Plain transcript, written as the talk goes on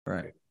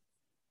Right.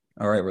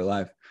 All right, we're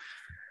live.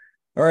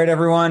 All right,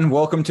 everyone.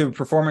 Welcome to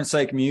Performance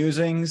Psych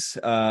Musings.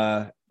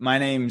 My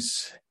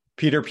name's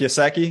Peter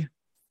Piasecki.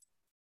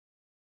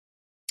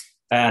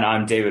 And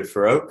I'm David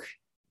Farouk.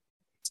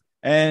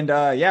 And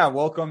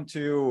welcome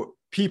to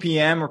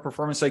PPM or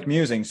Performance Psych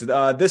Musings.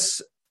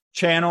 This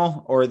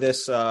channel or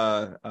this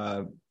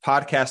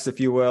podcast, if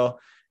you will,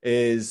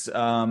 is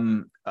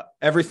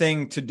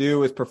everything to do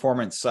with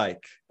performance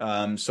psych.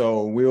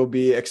 So we will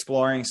be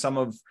exploring some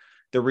of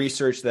the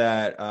research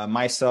that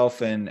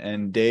myself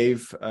and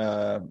Dave,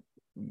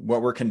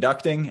 what we're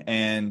conducting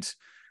and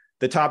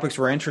the topics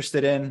we're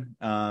interested in.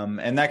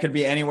 And that could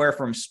be anywhere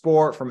from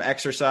sport, from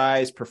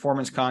exercise,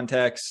 performance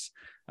contexts,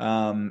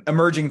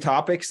 emerging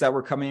topics that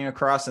we're coming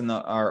across in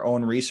our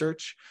own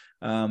research.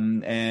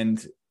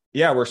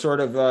 We're sort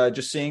of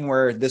just seeing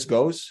where this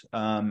goes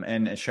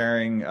and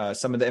sharing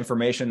some of the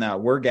information that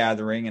we're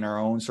gathering in our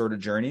own sort of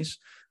journeys.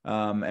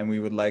 And we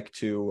would like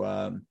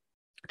to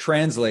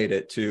translate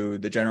it to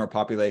the general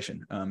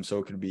population. So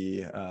it could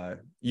be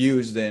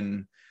used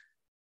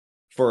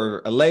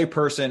for a lay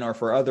person or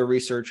for other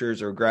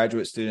researchers or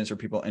graduate students or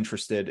people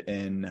interested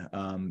in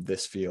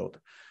this field.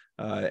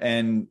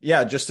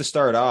 Just to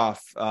start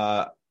off,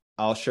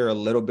 I'll share a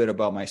little bit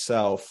about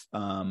myself.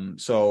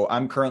 So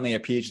I'm currently a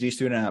PhD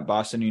student at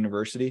Boston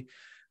University.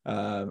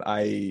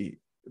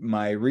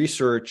 My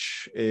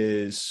research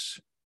is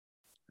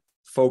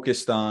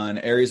focused on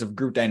areas of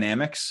group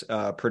dynamics,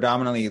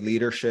 predominantly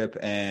leadership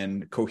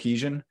and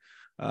cohesion,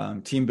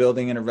 team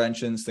building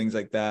interventions, things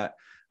like that.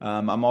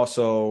 I'm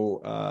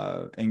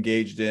also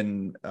engaged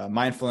in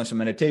mindfulness and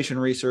meditation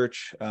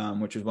research,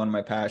 which is one of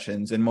my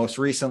passions. And most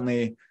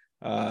recently,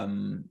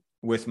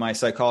 with my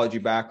psychology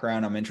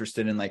background, I'm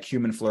interested in like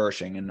human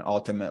flourishing and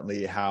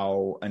ultimately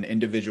how an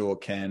individual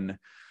can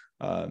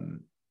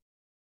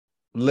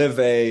live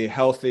a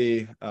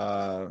healthy,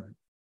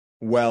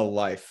 well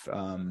life.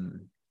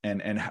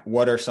 And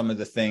what are some of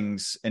the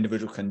things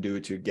individuals can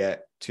do to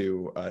get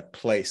to a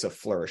place of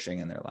flourishing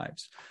in their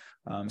lives.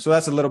 So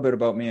that's a little bit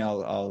about me.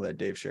 I'll let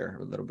Dave share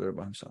a little bit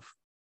about himself.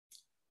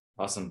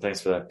 Awesome.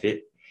 Thanks for that,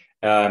 Pete.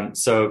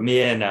 So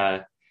me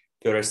and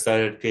Piotr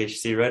started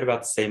PhD right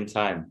about the same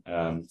time.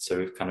 So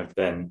we've kind of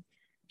been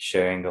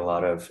sharing a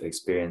lot of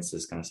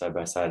experiences kind of side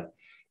by side.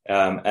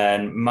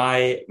 And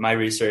my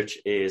research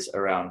is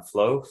around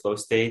flow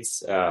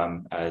states,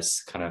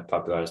 as kind of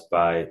popularized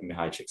by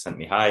Mihai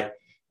Csikszentmihalyi.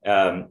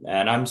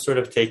 And I'm sort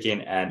of taking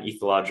an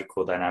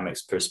ecological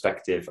dynamics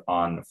perspective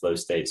on flow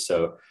states.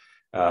 So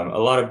a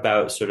lot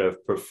about sort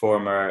of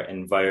performer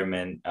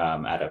environment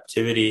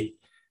adaptivity.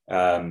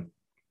 I'm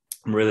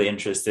really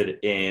interested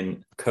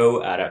in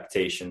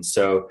co-adaptation.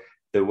 So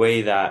the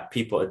way that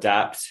people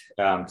adapt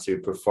to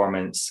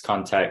performance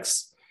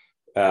contexts,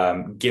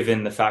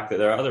 given the fact that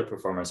there are other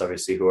performers,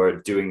 obviously, who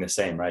are doing the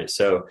same, right?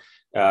 So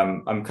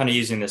I'm kind of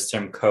using this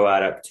term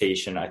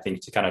co-adaptation, I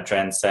think, to kind of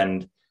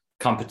transcend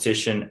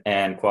competition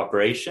and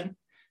cooperation,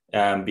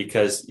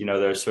 because, you know,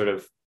 there's sort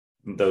of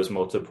those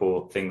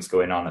multiple things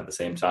going on at the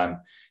same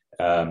time.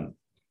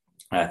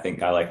 I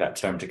think I like that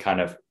term to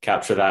kind of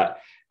capture that.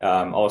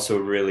 Also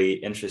really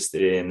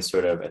interested in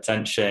sort of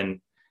attention,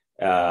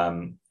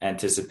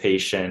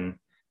 anticipation,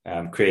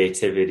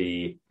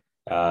 creativity,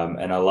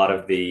 and a lot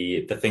of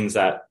the things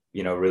that,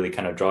 you know, really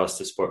kind of draw us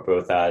to sport,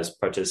 both as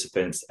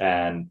participants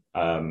and,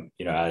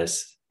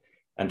 as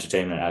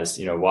entertainment, as,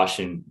 you know,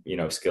 watching, you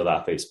know, skilled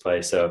athletes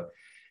play. So,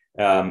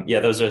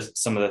 those are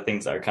some of the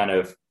things that are kind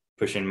of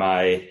pushing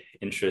my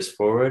interest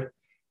forward.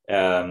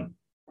 And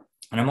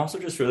I'm also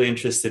just really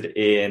interested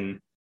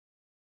in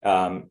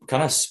kind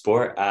of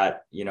sport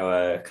at, you know,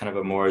 a kind of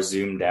a more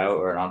zoomed out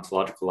or an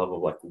ontological level.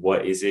 Like,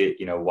 what is it?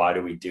 You know, why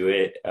do we do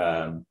it?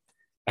 I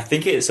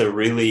think it's a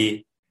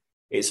really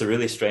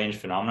strange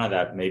phenomena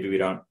that maybe we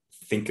don't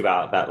think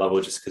about at that level,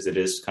 just because it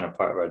is kind of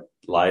part of our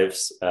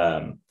lives.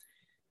 I'm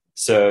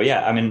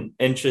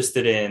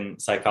interested in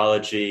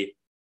psychology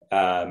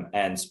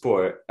and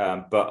sport,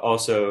 but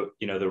also,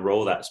 you know, the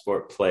role that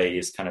sport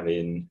plays kind of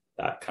in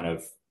that kind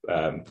of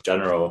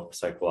general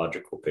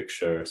psychological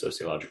picture,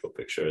 sociological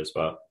picture as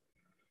well.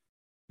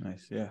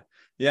 Nice. Yeah.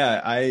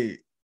 I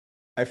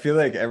feel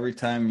like every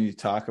time you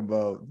talk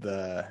about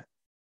the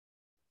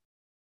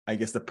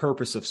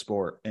purpose of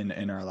sport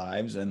in our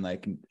lives, and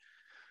like,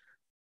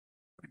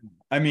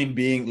 I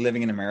mean,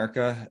 living in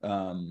America,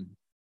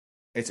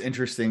 it's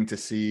interesting to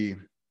see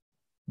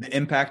the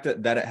impact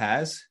that it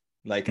has.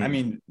 Like,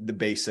 the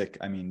basic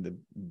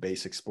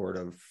sport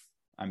of,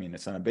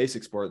 it's not a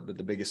basic sport, but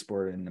the biggest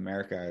sport in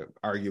America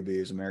arguably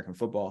is American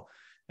football,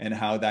 and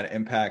how that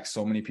impacts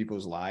so many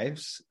people's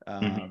lives.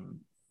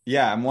 I'm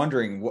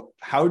wondering,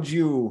 how'd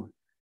you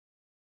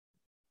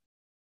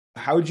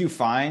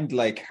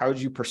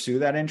pursue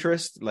that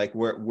interest? Like,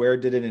 where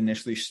did it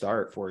initially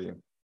start for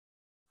you?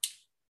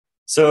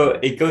 So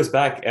it goes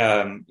back,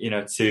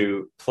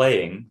 to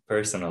playing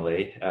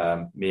personally.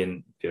 Me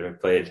and Peter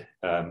played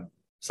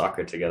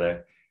soccer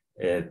together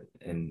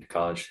in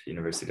college,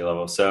 university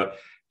level. So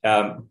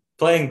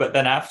playing, but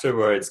then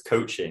afterwards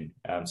coaching.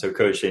 So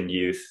coaching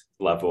youth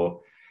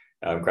level,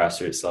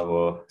 grassroots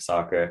level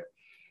soccer.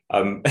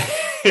 I'm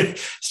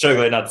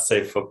struggling not to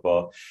say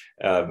football,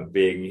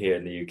 being here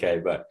in the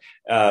UK, but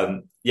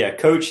yeah,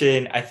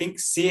 coaching, I think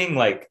seeing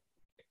like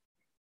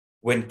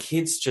when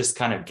kids just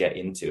kind of get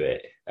into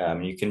it,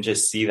 you can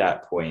just see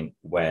that point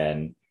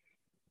when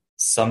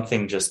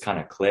something just kind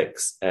of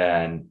clicks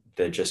and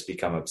they just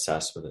become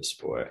obsessed with a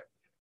sport.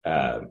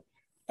 I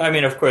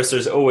mean, of course,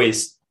 there's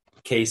always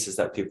cases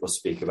that people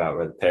speak about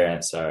where the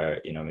parents are,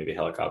 maybe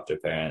helicopter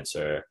parents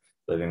or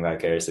living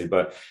vicariously.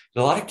 But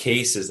a lot of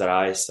cases that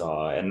I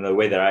saw and the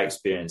way that I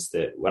experienced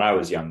it when I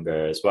was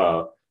younger as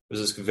well, it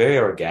was just very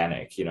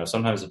organic.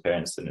 Sometimes the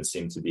parents didn't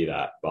seem to be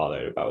that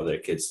bothered about whether their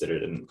kids did or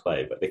didn't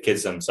play, but the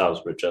kids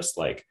themselves were just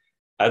like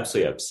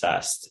absolutely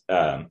obsessed.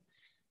 And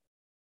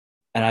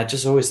I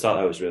just always thought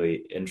that was really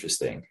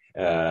interesting.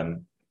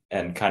 And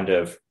kind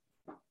of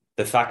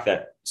the fact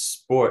that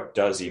sport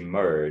does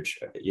emerge,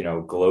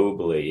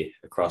 globally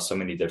across so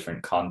many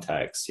different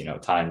contexts,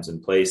 times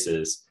and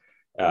places,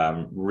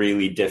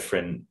 really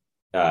different,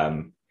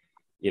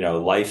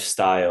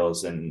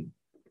 lifestyles and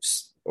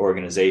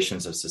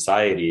organizations of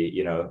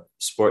society,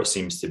 sport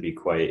seems to be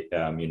quite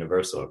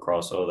universal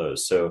across all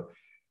those. So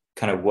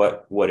kind of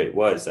what it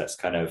was that's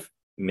kind of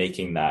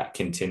making that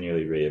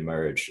continually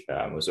reemerge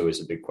was always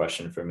a big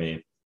question for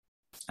me.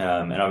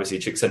 And obviously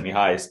Csikszentmihalyi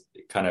High is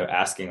kind of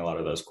asking a lot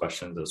of those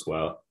questions as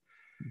well.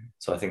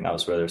 So I think that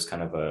was where there's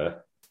kind of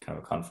a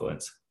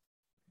confluence.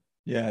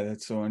 Yeah,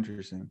 that's so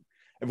interesting.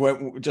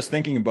 Just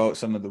thinking about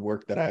some of the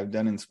work that I've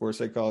done in sports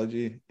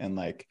psychology and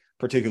like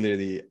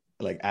particularly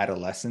like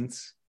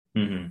adolescence,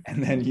 and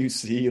then you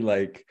see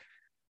like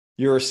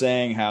you were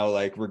saying how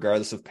like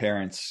regardless of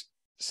parents,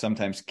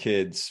 sometimes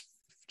kids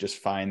just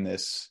find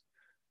this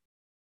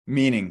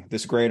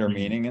greater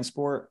meaning in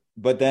sport.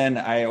 But then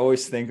I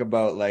always think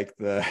about like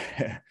the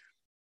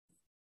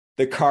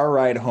car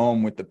ride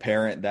home with the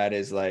parent that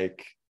is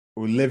like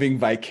living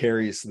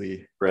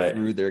vicariously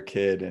through their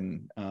kid.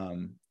 And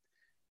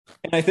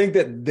I think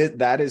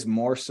that is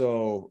more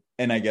so,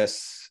 and I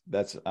guess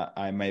that's,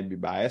 I might be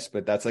biased,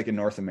 but that's like a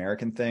North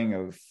American thing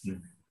of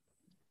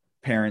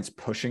parents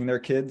pushing their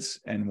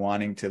kids and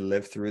wanting to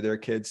live through their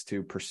kids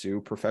to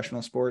pursue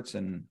professional sports.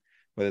 And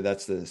whether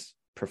that's this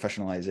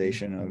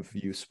professionalization of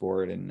youth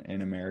sport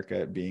in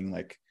America being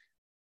like,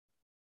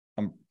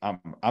 I'm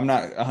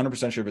not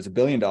 100% sure if it's $1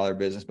 billion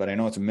business, but I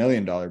know it's $1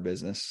 million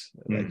business,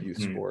 like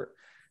youth sport.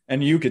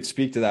 And you could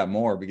speak to that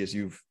more because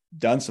you've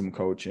done some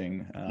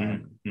coaching.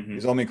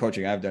 Because only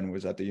coaching I've done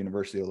was at the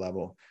university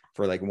level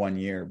for like 1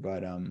 year.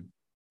 But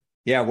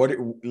yeah,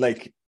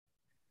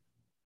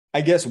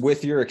 I guess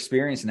with your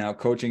experience now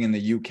coaching in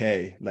the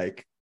UK,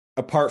 like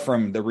apart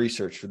from the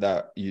research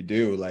that you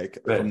do, like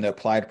from the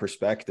applied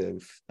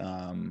perspective,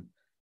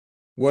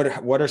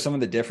 what are some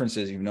of the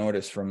differences you've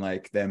noticed from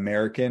like the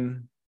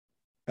American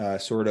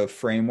sort of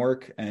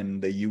framework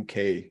and the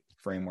UK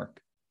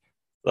framework?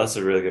 That's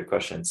a really good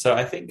question. So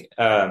I think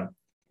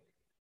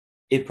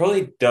it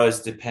probably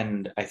does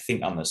depend, I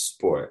think, on the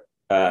sport.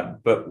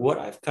 But what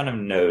I've kind of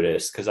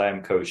noticed, because I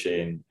am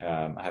coaching,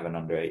 I have an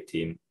under-8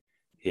 team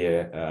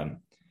here,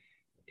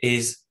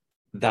 is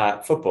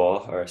that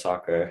football or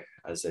soccer,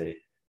 as they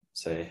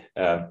say,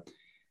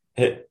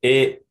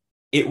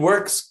 it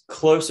works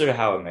closer to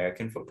how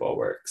American football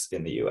works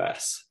in the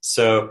US.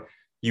 So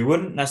you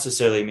wouldn't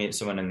necessarily meet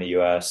someone in the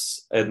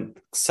US,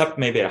 except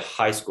maybe at a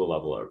high school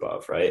level or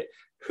above, right,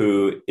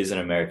 who is an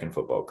American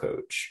football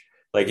coach.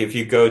 Like if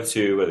you go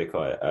to, what do they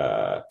call it,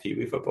 Pee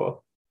Wee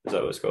football? Is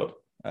that what it's called?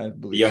 I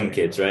believe the young so.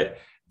 kids, right?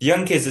 The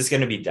young kids is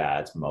going to be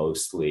dads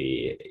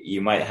mostly.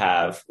 You might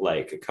have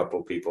like a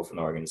couple people from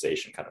the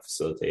organization kind of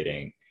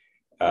facilitating,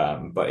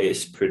 but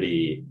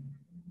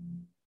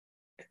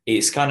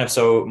it's kind of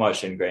so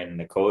much ingrained in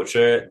the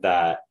culture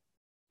that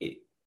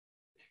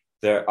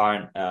there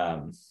aren't,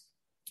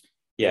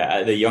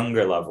 at the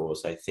younger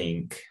levels, I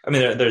think, I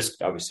mean, there's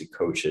obviously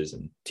coaches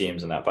and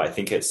teams and that, but I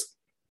think it's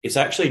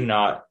actually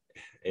not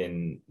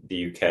in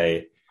the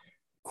UK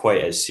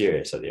quite as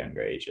serious at the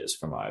younger ages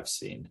from what I've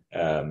seen.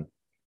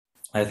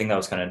 I think that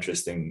was kind of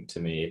interesting to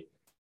me,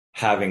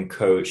 having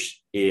coached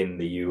in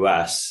the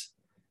US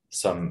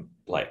some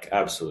like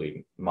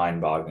absolutely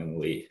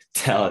mind-bogglingly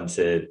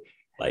talented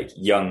like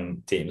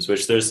young teams,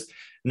 which there's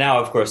now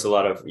of course a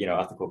lot of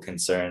ethical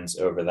concerns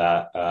over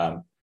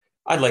that.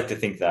 I'd like to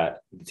think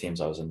that the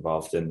teams I was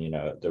involved in,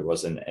 there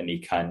wasn't any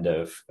kind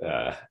of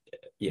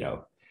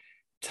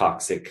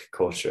toxic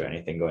culture or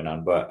anything going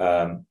on, but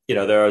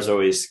there was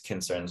always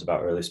concerns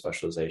about early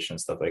specialization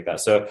and stuff like that.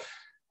 So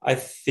I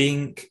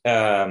think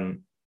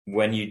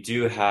when you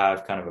do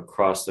have kind of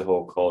across the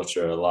whole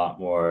culture a lot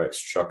more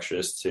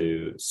structures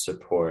to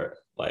support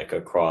like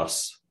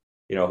across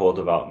whole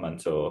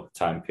developmental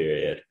time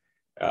period,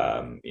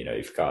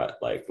 you've got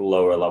like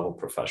lower level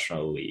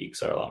professional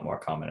leagues are a lot more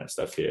common and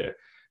stuff here.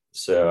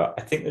 So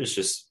I think there's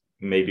just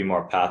maybe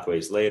more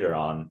pathways later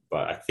on,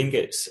 but I think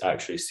it's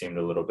actually seemed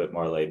a little bit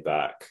more laid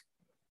back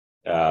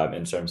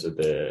in terms of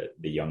the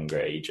younger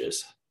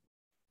ages.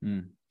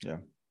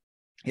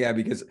 Yeah,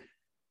 because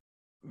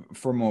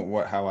from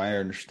how I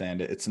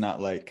understand it, it's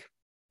not like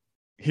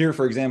here,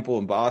 for example,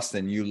 in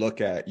Boston, you look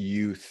at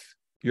youth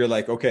you're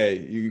like, okay,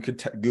 you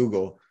could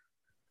Google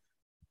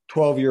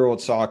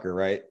 12-year-old soccer,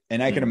 right?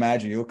 And I can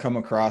imagine you'll come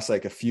across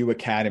like a few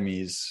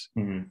academies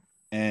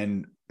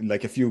and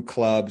like a few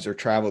clubs or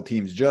travel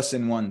teams just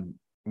in one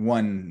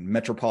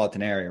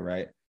metropolitan area,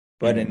 right?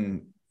 But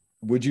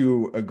would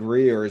you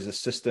agree, or is the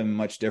system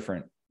much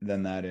different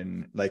than that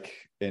in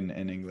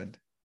England?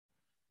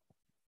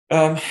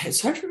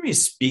 It's hard for me to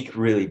speak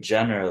really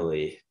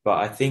generally, but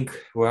I think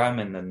where I'm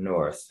in the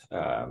north,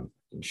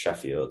 in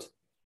Sheffield,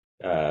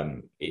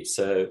 it's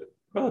a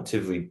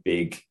relatively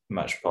big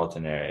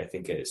metropolitan area. I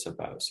think it's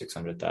about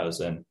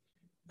 600,000.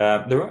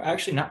 There are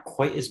actually not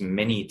quite as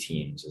many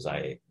teams as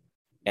I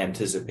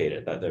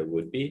anticipated that there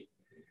would be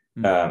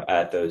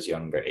at those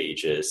younger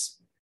ages.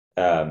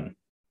 But,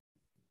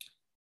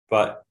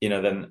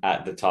 then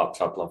at the top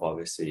level,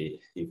 obviously,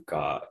 you've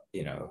got,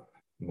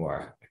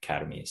 more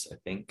academies, I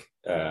think.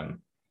 The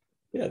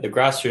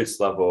grassroots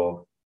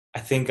level, I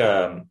think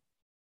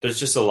there's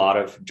just a lot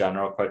of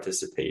general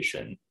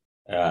participation.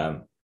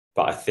 But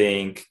I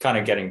think kind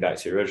of getting back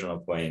to your original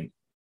point,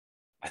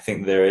 I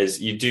think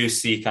you do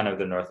see kind of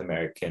the North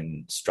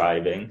American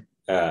striving,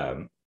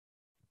 as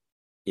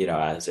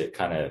it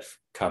kind of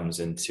comes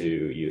into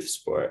youth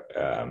sport.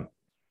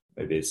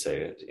 Maybe it's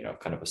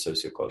kind of a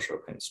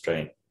sociocultural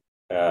constraint.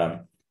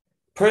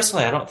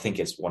 Personally, I don't think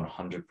it's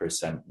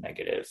 100%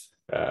 negative.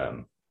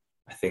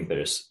 I think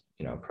there's,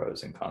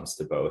 pros and cons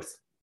to both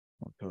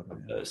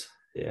of those.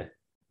 Yeah.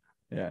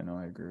 Yeah, no,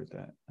 I agree with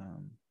that.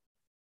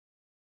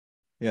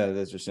 Yeah,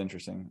 that's just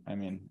interesting. I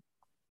mean,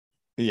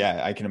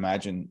 yeah, I can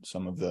imagine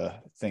some of the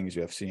things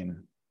you have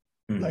seen,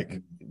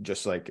 like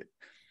just like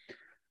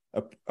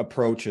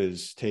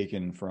approaches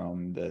taken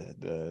from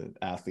the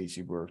athletes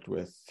you worked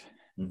with,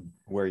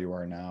 where you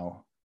are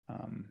now,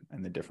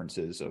 and the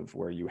differences of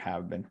where you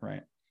have been,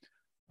 right?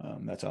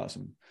 That's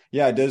awesome.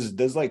 Yeah,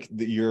 does like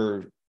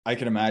I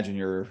can imagine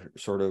your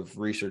sort of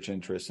research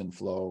interest in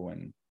flow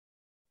and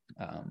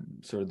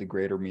sort of the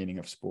greater meaning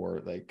of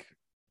sport. Like,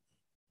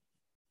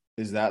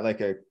 is that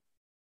like a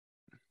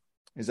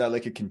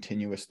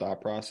continuous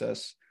thought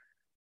process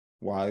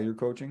while you're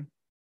coaching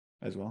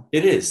as well?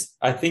 It is.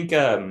 I think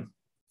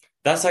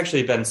that's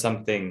actually been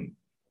something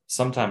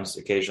sometimes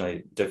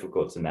occasionally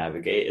difficult to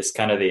navigate. It's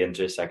kind of the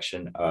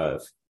intersection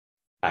of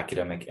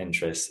academic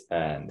interest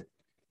and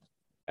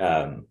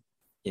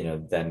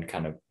then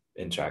kind of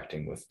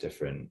interacting with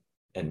different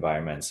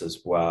environments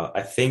as well.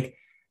 I think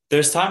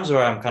there's times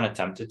where I'm kind of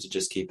tempted to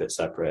just keep it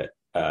separate.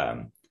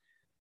 I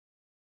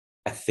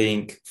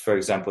think, for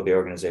example, the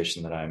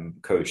organization that I'm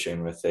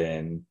coaching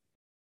within,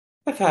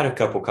 I've had a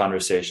couple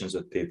conversations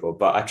with people,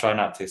 but I try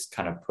not to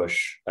kind of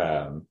push,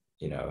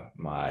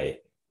 my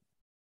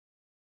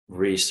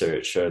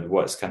research or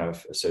what's kind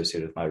of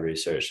associated with my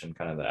research and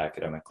kind of the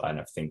academic line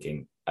of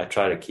thinking. I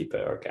try to keep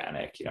it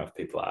organic, if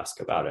people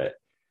ask about it.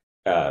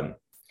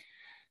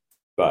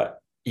 But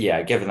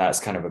yeah, given that it's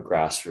kind of a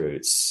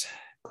grassroots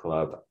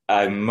club,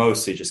 I'm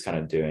mostly just kind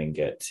of doing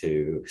it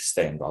to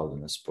stay involved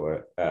in the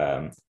sport.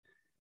 But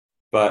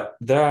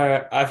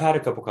I've had a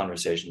couple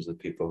conversations with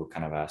people who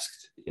kind of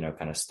asked,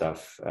 kind of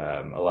stuff.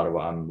 A lot of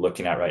what I'm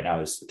looking at right now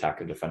is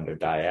attacker defender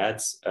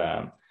dyads.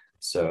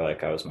 So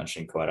like I was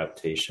mentioning,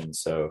 co-adaptation.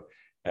 So,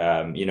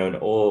 in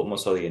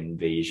almost all the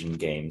invasion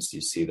games,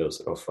 you see those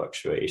little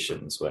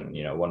fluctuations when,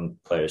 one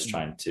player is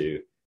trying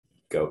to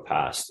go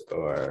past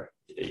or,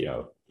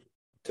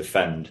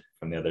 defend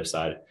from the other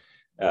side.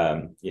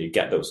 You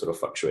get those little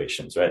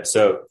fluctuations, right?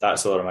 So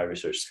that's a lot of my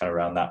research is kind of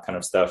around that kind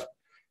of stuff.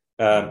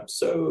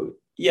 So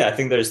yeah, I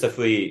think there's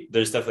definitely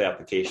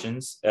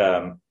applications,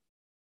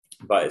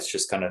 but it's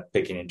just kind of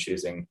picking and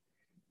choosing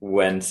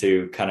when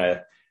to kind of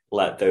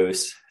let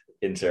those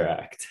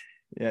interact.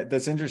 Yeah,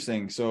 that's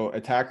interesting. So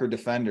attacker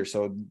defender.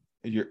 So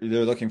they're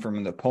looking from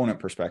an opponent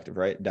perspective,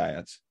 right?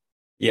 Dyads.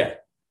 Yeah.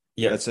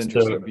 That's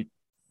interesting.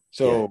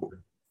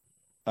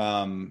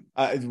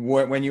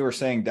 When you were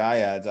saying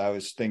dyads, I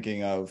was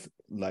thinking of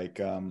like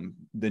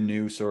the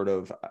new sort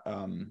of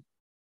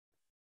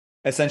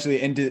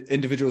essentially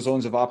individual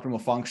zones of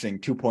optimal functioning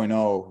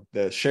 2.0,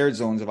 the shared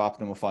zones of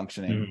optimal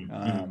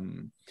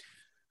functioning,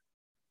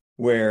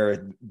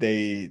 where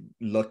they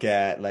look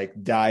at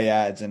like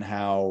dyads and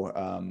how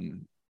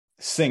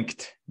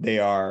synced they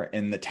are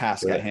in the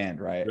task at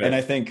hand, right? And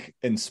I think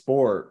in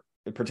sport,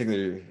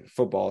 particularly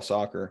football,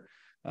 soccer,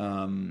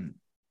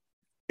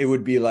 it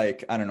would be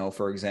like, I don't know,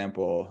 for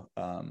example,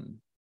 what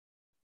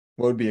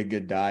would be a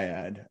good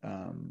dyad?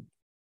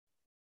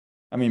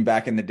 I mean,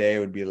 back in the day, it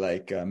would be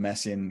like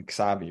Messi and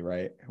Xavi,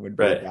 right? It would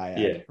be a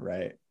dyad,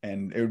 right?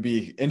 And it would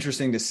be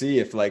interesting to see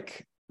if,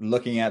 like,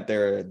 looking at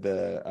their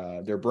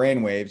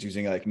brain waves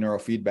using like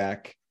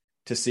neurofeedback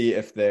to see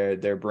if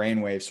their brain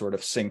waves sort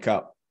of sync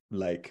up,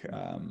 like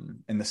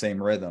in the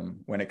same rhythm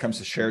when it comes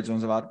to shared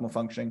zones of optimal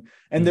functioning.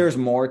 And there's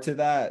more to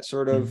that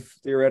sort of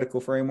theoretical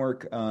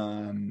framework.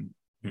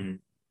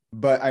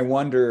 But I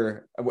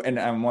wonder, and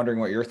I'm wondering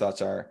what your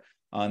thoughts are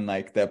on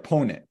like the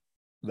opponent.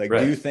 Like,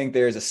 do you think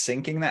there's a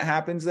syncing that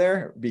happens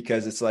there?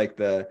 Because it's like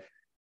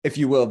if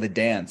you will, the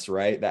dance,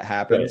 right? That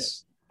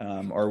happens.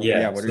 What are So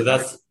your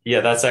thoughts?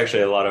 that's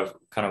actually a lot of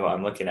kind of what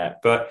I'm looking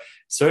at. But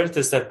sort of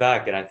to step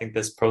back, and I think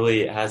this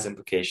probably has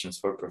implications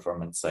for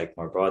performance psych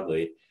more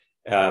broadly.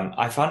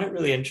 I found it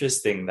really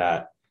interesting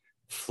that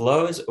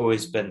flow has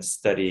always been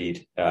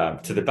studied, to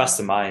the best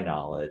of my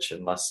knowledge,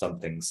 unless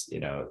something's,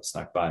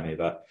 snuck by me,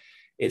 but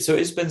it's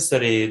always been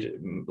studied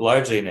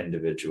largely in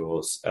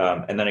individuals,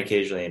 and then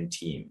occasionally in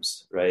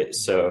teams, right?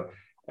 So,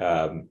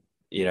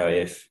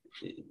 if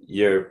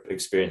you're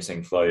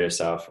experiencing flow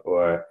yourself,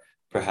 or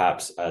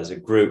perhaps as a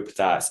group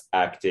that's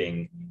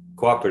acting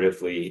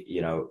cooperatively,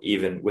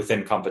 even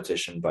within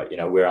competition, but,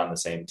 we're on the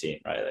same team,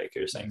 right? Like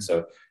you're saying.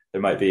 So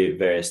there might be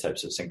various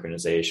types of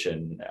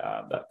synchronization,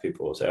 that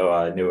people will say, oh,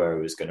 I knew where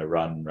I was going to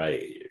run,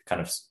 right? You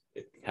kind of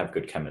have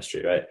good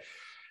chemistry, right?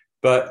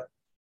 But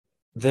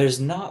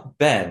there's not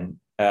been,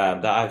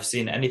 that I've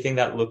seen anything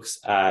that looks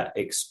at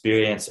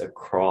experience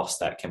across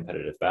that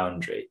competitive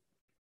boundary.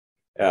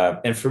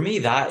 And for me,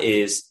 that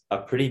is a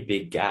pretty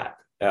big gap.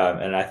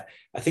 And I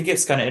think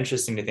it's kind of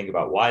interesting to think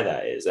about why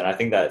that is. And I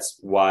think that's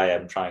why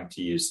I'm trying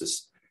to use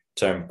this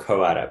term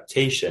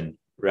co-adaptation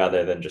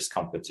rather than just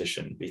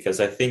competition,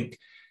 because I think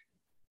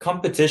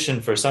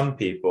competition for some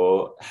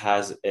people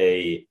has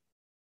a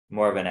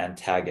more of an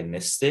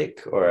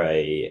antagonistic or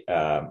a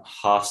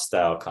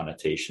hostile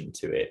connotation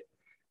to it.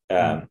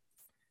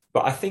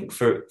 But I think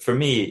for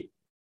me,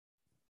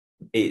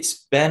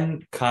 it's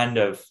been kind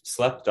of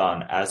slept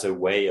on as a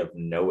way of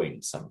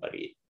knowing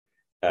somebody.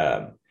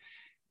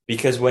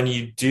 Because when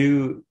you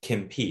do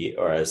compete,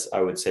 or as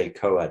I would say,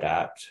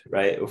 co-adapt,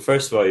 right? Well,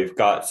 first of all, you've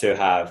got to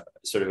have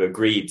sort of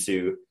agreed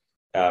to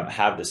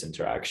have this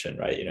interaction,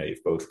 right?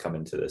 You've both come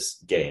into this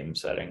game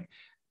setting,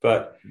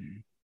 but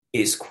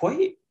it's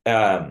quite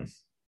a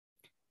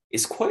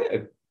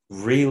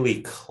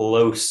really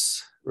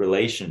close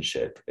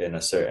relationship in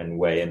a certain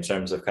way in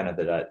terms of kind of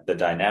the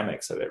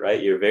dynamics of it,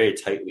 right? You're very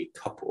tightly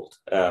coupled,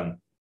 and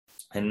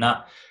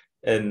not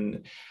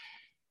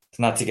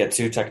to get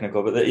too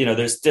technical, but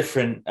there's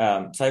different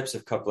types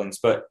of couplings.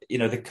 But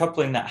the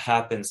coupling that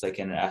happens like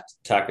in an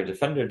attacker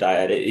defender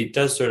dyad, it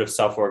does sort of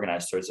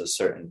self-organize towards a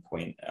certain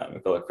point, we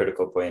call it a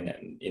critical point,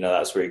 and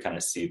that's where you kind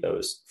of see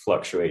those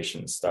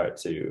fluctuations start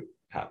to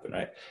happen,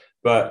 right?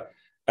 But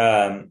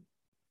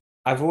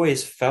I've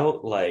always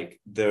felt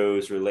like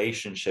those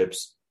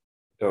relationships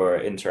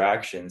or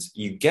interactions,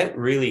 you get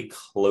really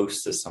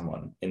close to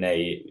someone in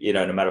in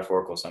a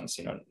metaphorical sense,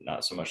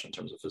 not so much in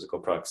terms of physical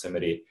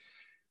proximity,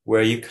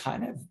 where you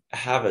kind of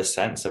have a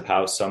sense of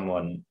how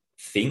someone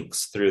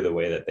thinks through the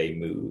way that they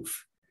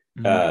move.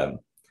 And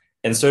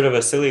sort of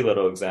a silly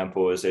little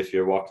example is if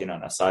you're walking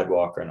on a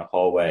sidewalk or in a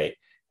hallway,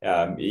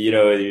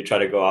 you try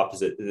to go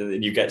opposite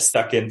and you get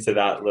stuck into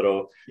that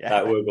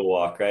that wiggle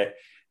walk, right?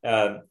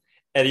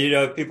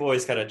 And people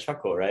always kind of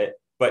chuckle, right?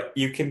 But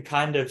you can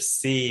kind of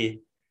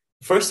see,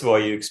 first of all,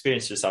 you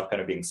experience yourself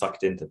kind of being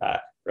sucked into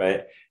that,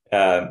 right?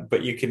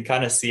 But you can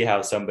kind of see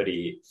how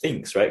somebody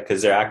thinks, right?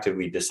 Because they're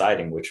actively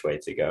deciding which way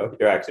to go.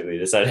 You're actively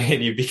deciding,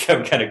 and you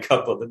become kind of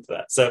coupled into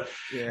that. So,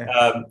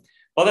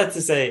 all that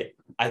to say,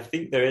 I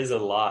think there is a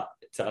lot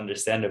to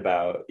understand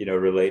about,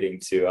 relating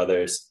to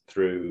others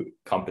through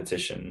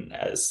competition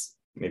as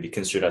maybe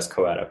construed as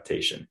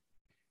co-adaptation.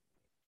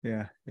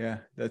 Yeah,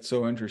 that's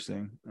so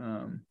interesting.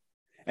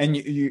 And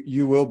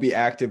you will be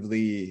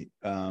actively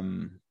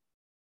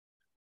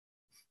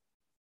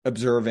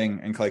observing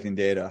and collecting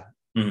data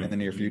in the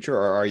near future,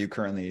 or are you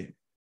currently?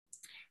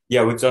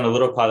 Yeah, we've done a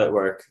little pilot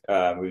work.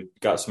 We've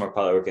got some more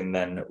pilot work, and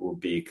then we'll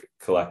be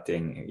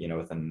collecting,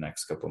 within the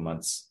next couple of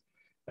months.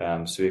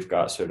 So we've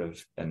got sort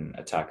of an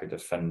attacker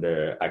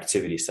defender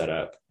activity set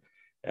up,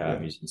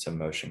 using some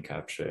motion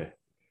capture.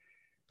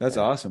 That's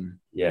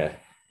awesome. Yeah.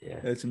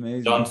 That's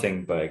amazing.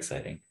 Daunting but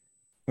exciting.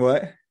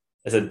 What?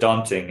 It's a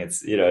daunting.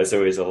 It's it's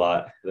always a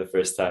lot the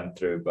first time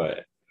through,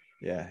 but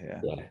yeah.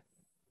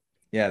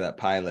 That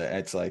pilot.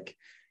 It's like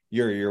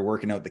you're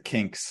working out the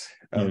kinks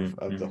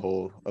of the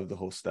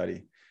whole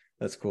study.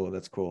 That's cool.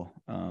 That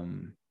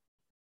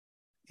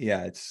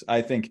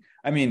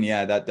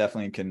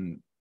definitely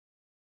can.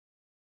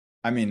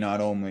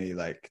 Not only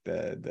like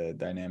the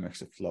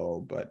dynamics of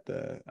flow, but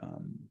the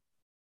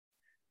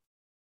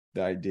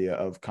idea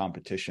of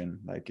competition,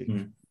 like it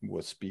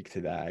will speak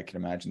to that. I can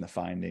imagine the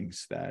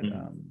findings that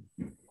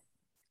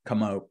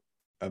come out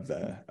of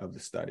the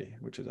study,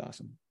 which is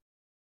awesome.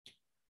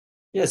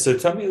 Yeah. So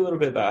tell me a little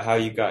bit about how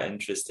you got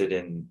interested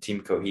in team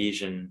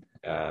cohesion,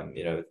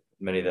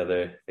 many of the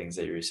other things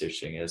that you're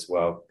researching as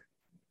well.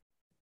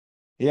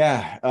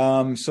 Yeah.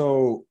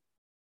 So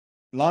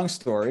long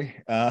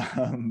story,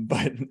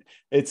 but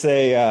it's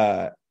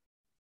I'll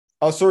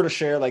sort of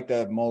share like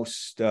the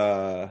most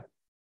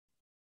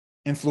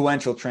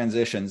influential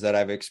transitions that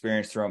I've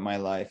experienced throughout my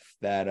life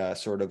that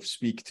sort of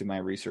speak to my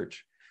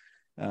research.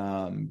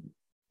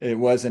 It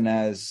wasn't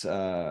as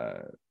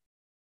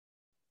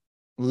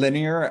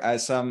linear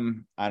as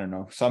some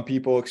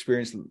people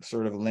experience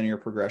sort of linear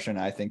progression.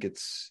 I think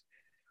it's,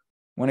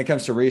 when it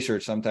comes to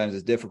research, sometimes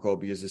it's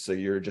difficult because it's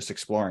you're just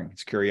exploring.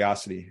 It's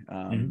curiosity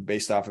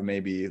based off of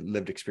maybe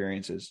lived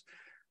experiences.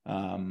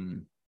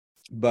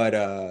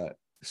 But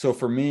so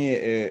for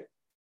me,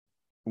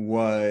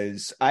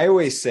 I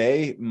always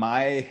say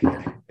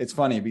it's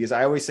funny because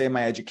I always say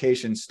my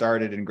education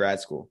started in grad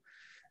school.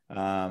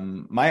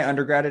 My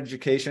undergrad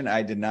education,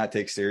 I did not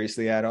take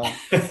seriously at all.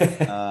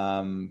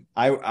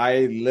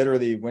 I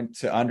literally went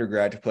to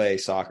undergrad to play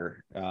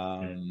soccer.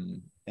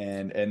 And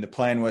the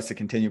plan was to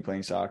continue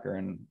playing soccer.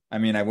 And I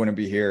mean, I wouldn't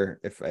be here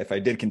if I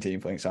did continue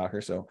playing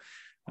soccer. So,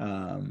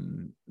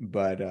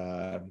 but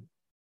I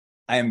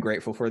am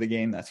grateful for the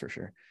game, that's for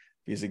sure,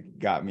 because it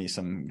got me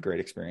some great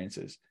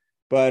experiences.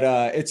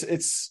 But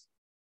it's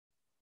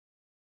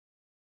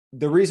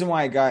the reason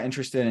why I got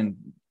interested in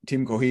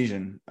team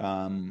cohesion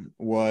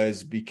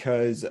was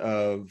because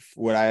of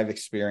what I have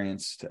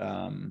experienced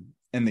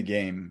in the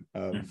game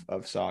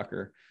of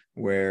soccer,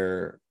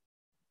 where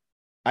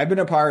I've been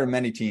a part of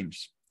many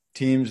teams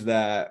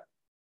that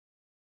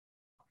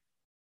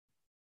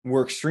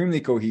were extremely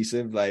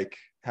cohesive, like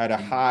had a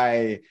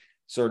high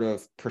sort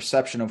of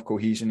perception of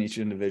cohesion, each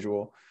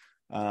individual.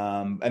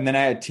 And then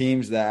I had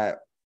teams that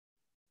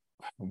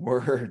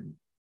were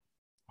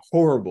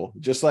horrible,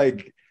 just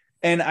like,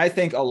 and I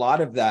think a lot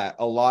of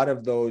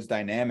those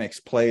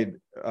dynamics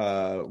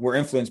were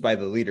influenced by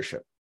the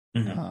leadership.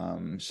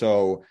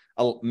 So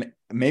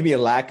maybe a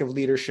lack of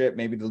leadership,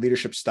 maybe the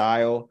leadership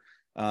style.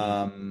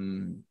 So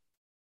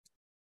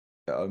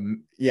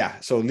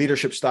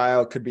leadership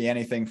style could be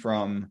anything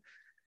from,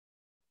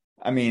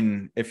 I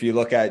mean, if you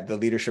look at the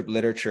leadership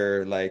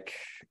literature, like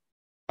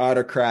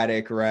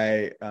autocratic,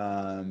 right?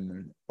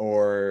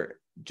 Or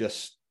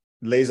just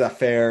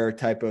laissez-faire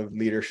type of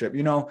leadership,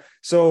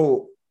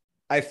 so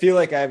I feel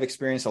like I've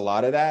experienced a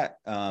lot of that,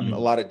 a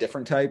lot of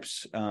different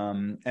types.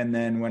 And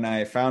then when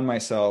I found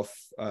myself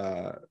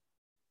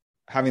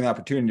having the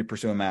opportunity to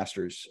pursue a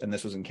master's, and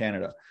this was in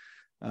Canada,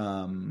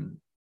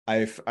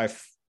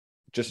 I've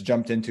just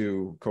jumped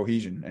into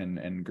cohesion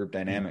and group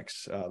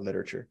dynamics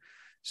literature.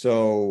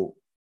 So,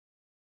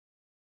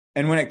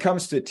 and when it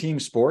comes to team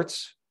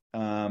sports,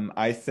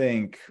 I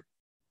think,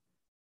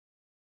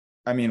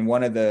 I mean,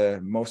 one of the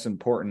most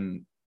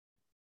important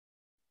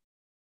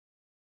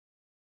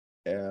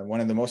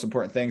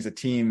things a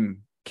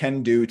team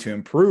can do to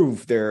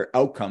improve their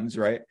outcomes,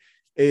 right,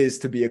 is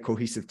to be a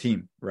cohesive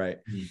team, right?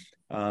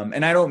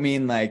 And I don't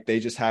mean like they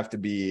just have to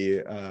be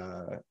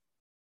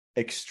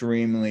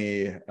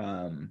extremely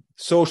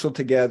social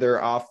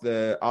together off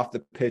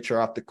the pitch or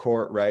off the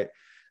court, right?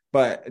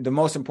 But the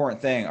most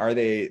important thing,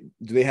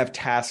 do they have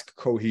task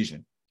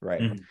cohesion,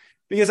 right?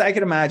 Because I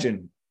could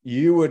imagine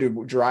you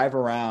would drive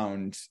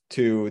around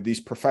to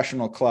these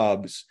professional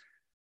clubs,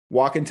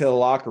 walk into the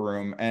locker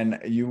room, and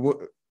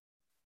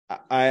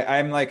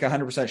I'm like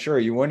 100% sure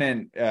you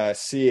wouldn't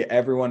see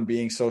everyone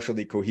being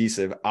socially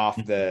cohesive out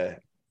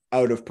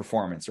of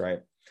performance,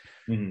 right?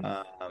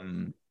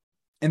 And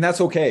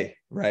that's okay,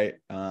 right?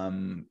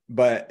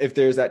 But if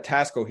there's that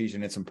task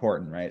cohesion, it's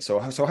important, right? So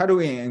how do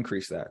we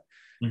increase that?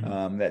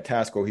 That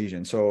task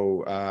cohesion.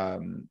 So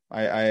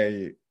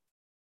I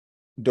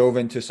dove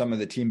into some of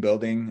the team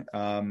building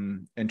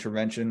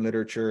intervention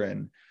literature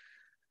and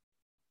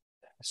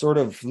sort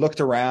of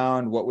looked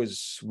around what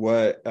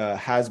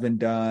has been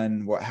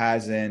done, what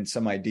hasn't,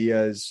 some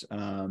ideas.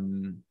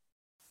 And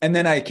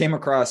then I came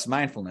across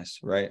mindfulness,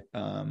 right?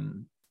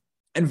 And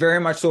very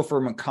much so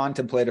from a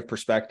contemplative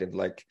perspective.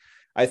 Like,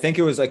 I think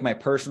it was like my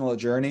personal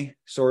journey,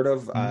 sort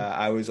of.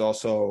 I was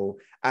also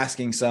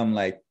asking some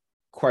like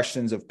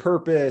questions of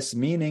purpose,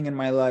 meaning in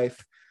my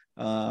life,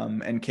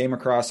 and came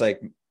across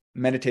like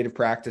meditative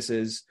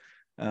practices.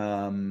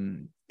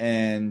 And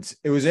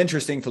it was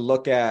interesting to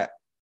look at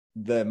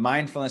the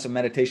mindfulness and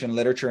meditation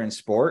literature in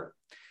sport,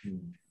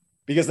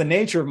 because the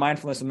nature of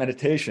mindfulness and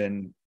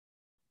meditation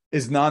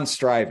is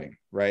non-striving,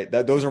 right?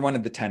 Those are one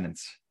of the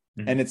tenets.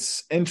 And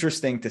it's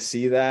interesting to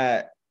see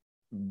that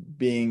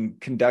being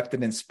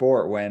conducted in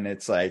sport when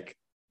it's like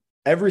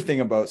everything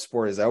about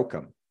sport is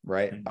outcome,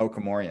 right?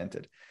 Outcome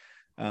oriented.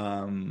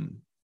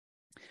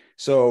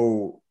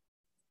 So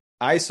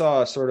I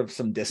saw sort of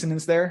some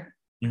dissonance there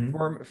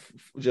for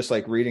just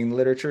like reading the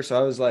literature. So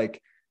I was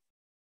like,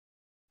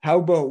 how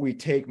about we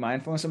take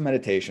mindfulness and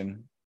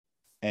meditation,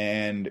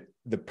 and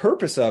the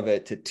purpose of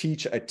it to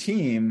teach a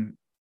team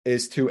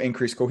is to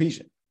increase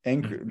cohesion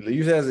and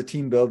use it as a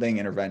team building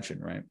intervention,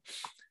 right?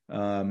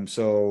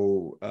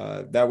 So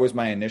that was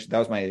my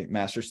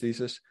master's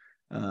thesis.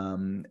 It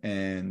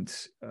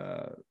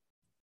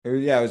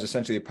was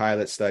essentially a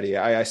pilot study.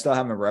 I still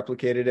haven't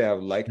replicated it. I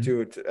would like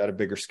to at a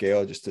bigger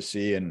scale just to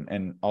see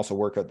and also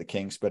work out the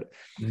kinks. But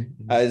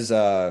as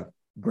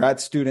grad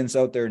students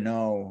out there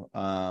know,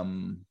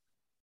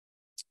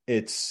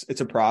 it's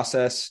a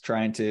process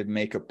trying to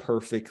make a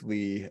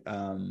perfectly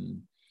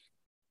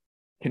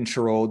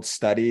controlled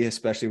study,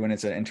 especially when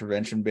it's an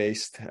intervention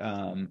based,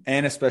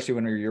 and especially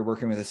when you're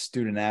working with a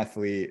student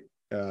athlete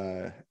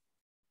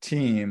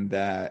team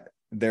that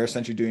they're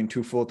essentially doing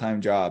 2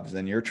 full-time jobs,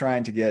 and you're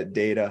trying to get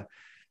data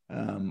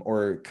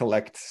or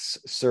collect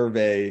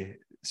surveys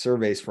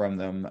from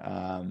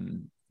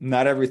them.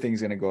 Not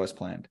everything's going to go as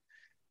planned,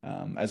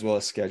 as well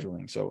as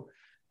scheduling. So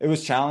it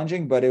was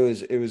challenging, but it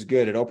was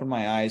good. It opened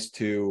my eyes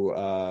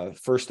to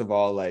first of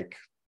all, like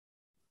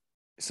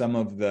some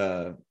of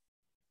the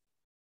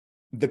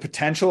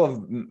potential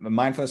of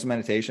mindfulness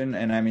meditation.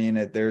 And I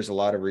mean, there's a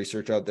lot of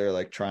research out there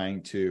like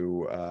trying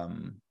to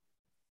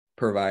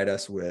provide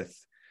us with,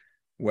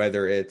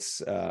 whether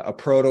it's a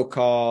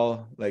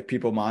protocol, like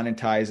people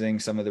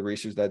monetizing some of the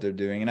research that they're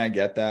doing. And I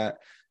get that.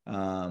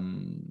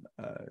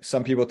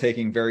 Some people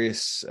taking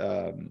various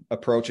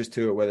approaches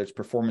to it, whether it's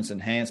performance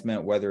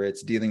enhancement, whether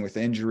it's dealing with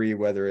injury,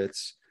 whether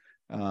it's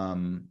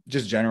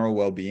just general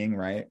well-being,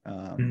 right?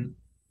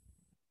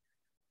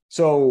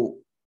 So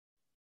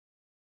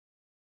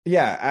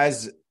yeah,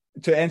 as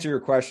to answer your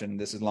question,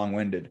 this is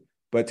long-winded,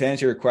 but to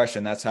answer your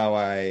question, that's how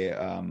I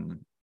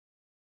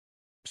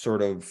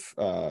sort of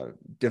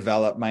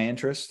develop my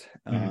interest.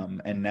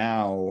 And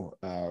now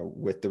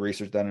with the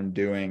research that I'm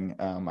doing,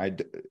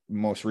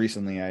 most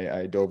recently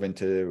I dove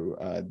into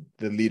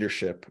the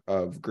leadership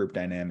of group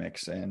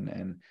dynamics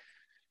and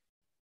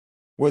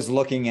was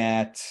looking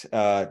at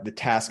the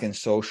task and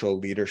social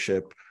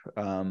leadership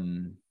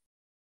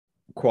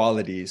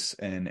qualities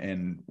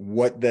and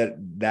what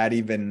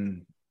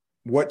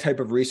what type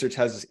of research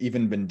has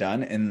even been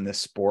done in the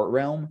sport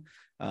realm,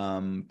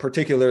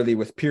 particularly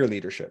with peer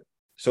leadership.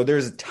 So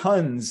there's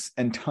tons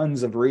and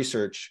tons of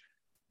research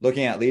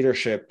looking at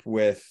leadership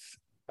with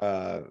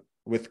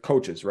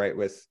coaches, right?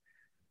 With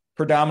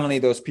predominantly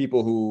those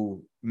people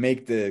who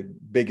make the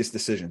biggest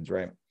decisions,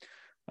 right?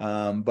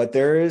 But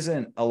there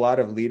isn't a lot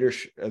of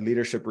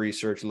leadership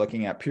research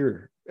looking at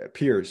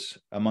peers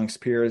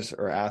amongst peers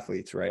or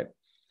athletes, right?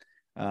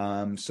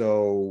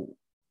 So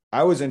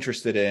I was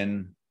interested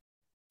in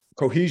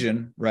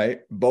cohesion,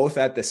 right? Both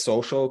at the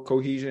social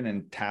cohesion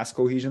and task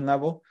cohesion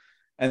level,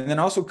 and then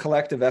also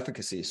collective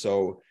efficacy.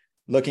 So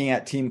looking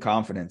at team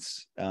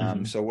confidence.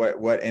 So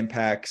what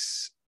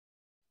impacts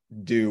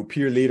do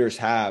peer leaders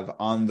have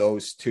on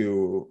those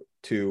two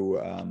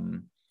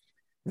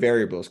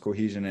variables,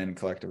 cohesion and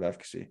collective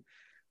efficacy?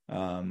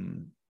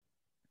 And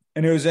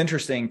it was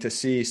interesting to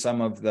see some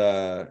of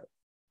the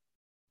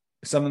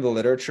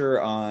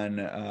literature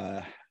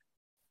on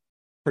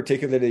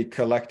particularly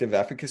collective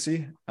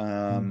efficacy,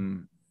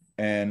 and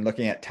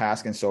looking at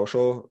task and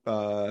social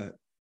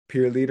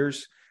peer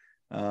leaders,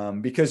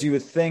 because you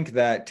would think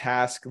that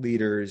task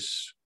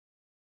leaders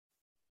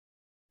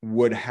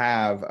would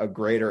have a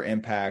greater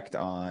impact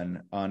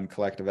on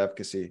collective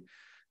efficacy.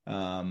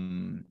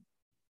 However,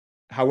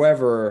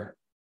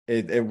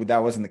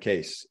 that wasn't the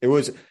case. It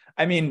was,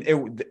 I mean,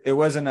 it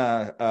wasn't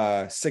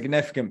a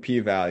significant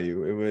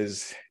p-value.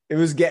 It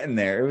was getting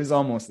there. It was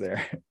almost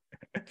there.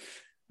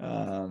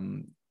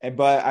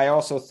 But I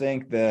also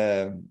think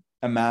the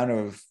amount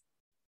of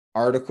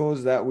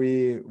articles that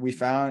we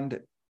found,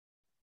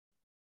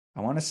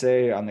 I want to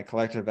say on the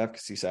collective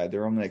efficacy side, there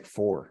were only like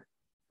 4.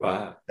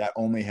 Wow. That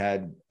only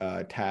had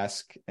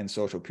task and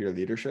social peer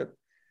leadership.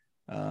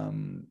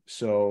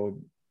 So,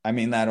 I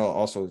mean, that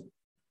also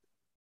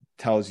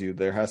tells you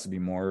there has to be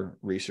more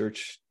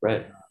research,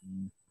 right,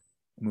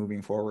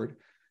 moving forward.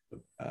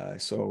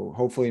 So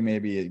hopefully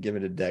maybe give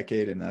it a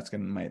decade and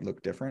might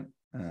look different.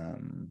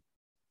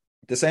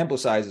 The sample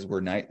sizes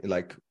were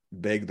like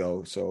big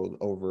though. So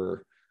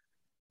over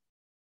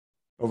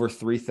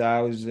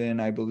 3,000,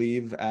 I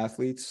believe,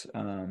 athletes,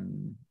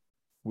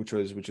 which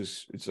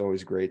is, it's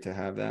always great to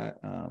have that.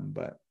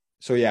 But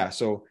so, yeah,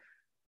 so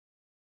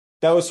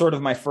that was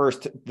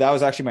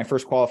actually my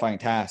first qualifying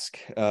task,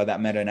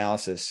 that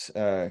meta-analysis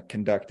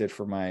conducted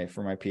for my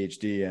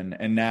PhD.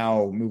 And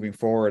now moving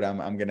forward,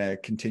 I'm going to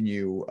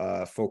continue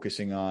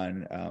focusing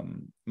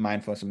on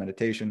mindfulness and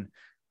meditation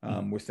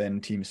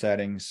within team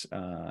settings,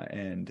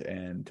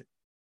 and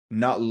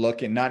not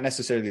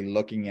necessarily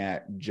looking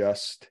at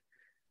just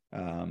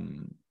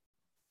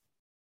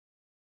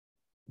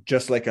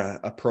like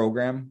a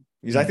program,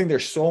 because I think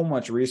there's so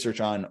much research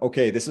on,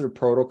 okay, this is a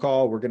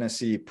protocol, we're going to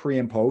see pre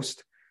and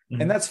post,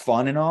 and that's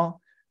fun and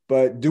all,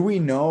 but do we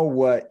know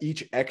what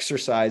each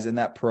exercise in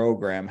that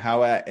program,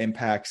 how that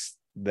impacts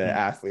the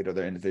athlete or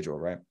the individual,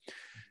 right?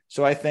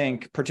 So I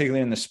think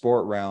particularly in the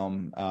sport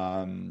realm,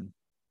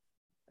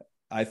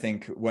 I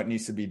think what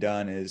needs to be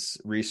done is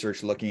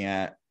research looking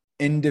at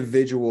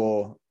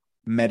individual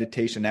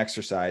meditation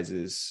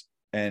exercises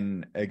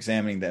and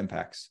examining the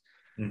impacts,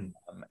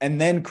 and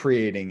then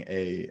creating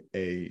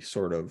a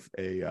sort of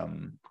a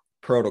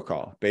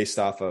protocol based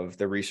off of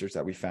the research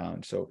that we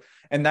found. So,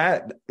 and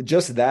that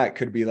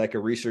could be like a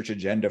research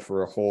agenda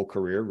for a whole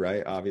career,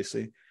 right?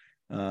 Obviously,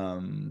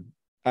 I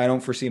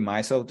don't foresee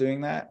myself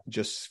doing that,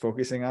 just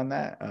focusing on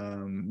that,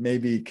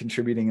 maybe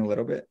contributing a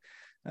little bit.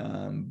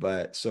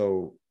 But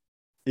so,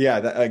 yeah,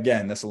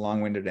 that's a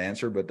long-winded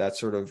answer, but that's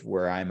sort of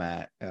where I'm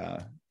at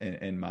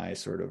in my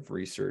sort of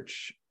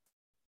research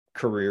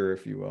career,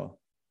 if you will.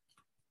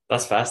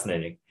 That's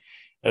fascinating.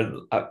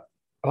 I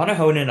want to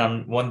hone in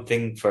on one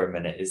thing for a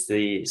minute, is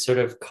the sort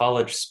of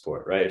college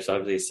sport, right? It's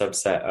obviously a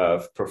subset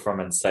of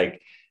performance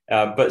psych,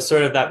 but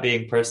sort of that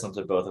being personal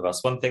to both of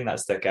us. One thing that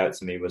stuck out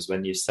to me was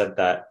when you said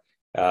that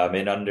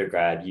in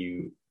undergrad,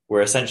 you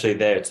were essentially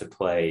there to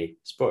play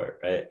sport,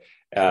 right?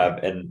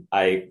 And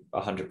I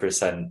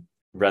 100%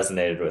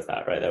 resonated with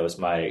that, right? That was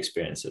my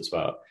experience as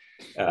well.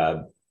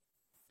 Um,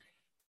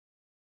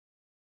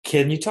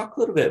 can you talk a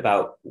little bit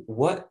about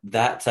what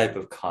that type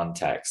of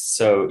context?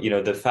 So,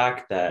 the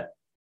fact that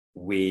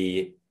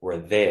we were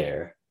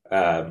there,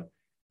 and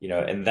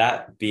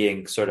that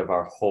being sort of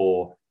our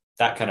whole,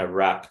 that kind of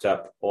wrapped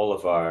up all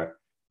of our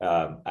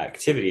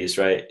activities,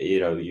 right?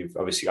 You've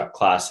obviously got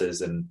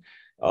classes and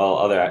all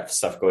other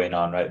stuff going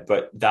on, right?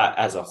 But that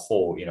as a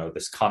whole,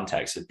 this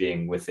context of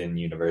being within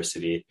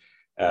university,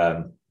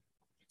 um,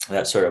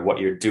 that's sort of what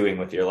you're doing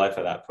with your life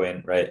at that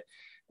point, right?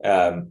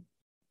 Um,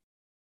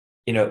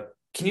 you know,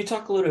 can you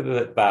talk a little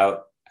bit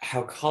about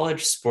how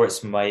college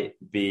sports might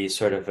be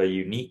sort of a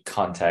unique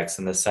context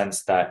in the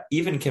sense that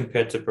even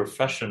compared to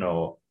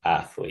professional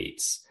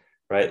athletes,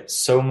 right?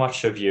 So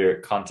much of your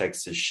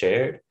context is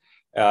shared.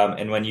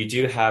 And when you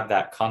do have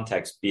that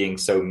context being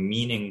so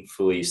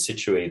meaningfully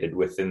situated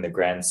within the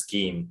grand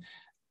scheme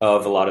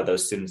of a lot of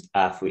those student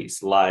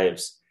athletes'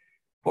 lives,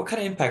 what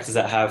kind of impact does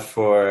that have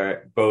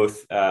for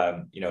both,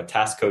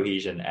 task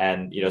cohesion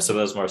and, some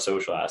of those more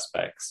social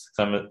aspects?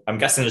 So I'm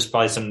guessing there's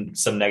probably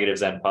some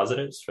negatives and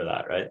positives for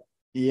that, right?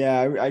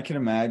 Yeah, I can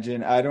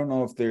imagine. I don't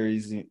know if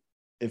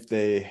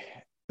they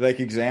like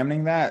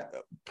examining that,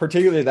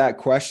 particularly that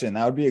question.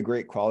 That would be a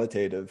great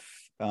qualitative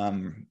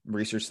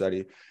research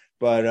study.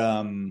 But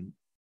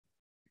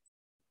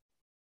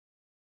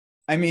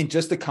I mean,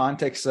 just the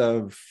context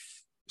of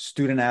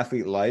student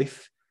athlete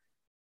life,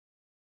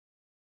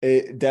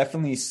 it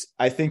definitely,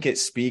 I think it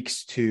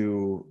speaks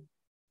to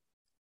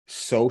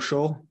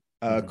social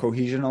Mm-hmm.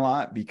 cohesion a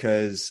lot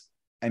because,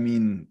 I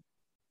mean,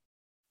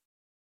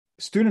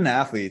 student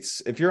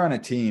athletes, if you're on a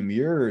team,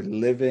 you're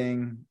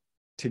living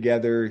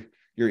together,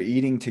 you're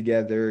eating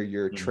together,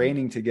 you're Mm-hmm.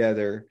 training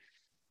together.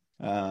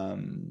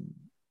 Um,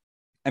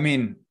 I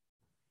mean,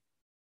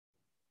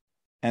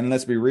 and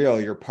let's be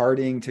real, you're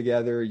partying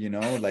together,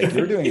 like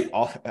you're doing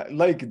all,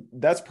 like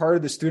that's part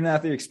of the student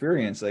athlete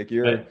experience. Like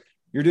Right.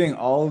 you're doing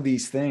all of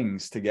these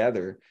things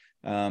together,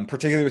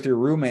 particularly with your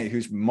roommate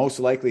who's most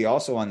likely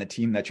also on the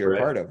team that you're a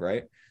Right. part of,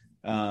 right?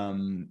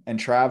 And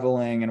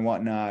traveling and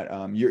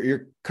whatnot.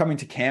 You're coming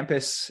to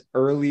campus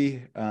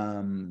early,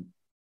 and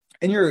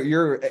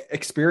you're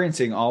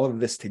experiencing all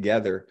of this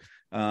together.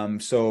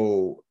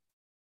 So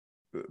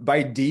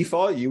by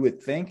default, you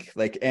would think,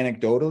 like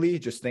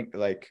anecdotally, just think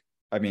like,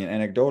 I mean,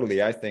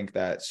 anecdotally, I think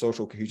that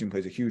social cohesion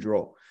plays a huge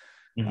role.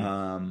 Mm-hmm.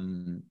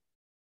 Um,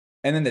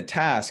 and then the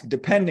task,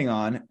 depending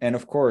on, and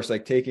of course,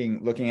 like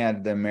looking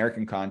at the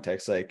American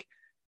context, like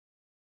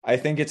I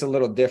think it's a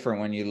little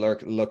different when you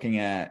looking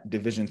at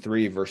Division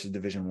 3 versus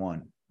Division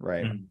 1,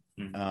 right?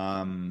 Mm-hmm.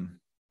 Um,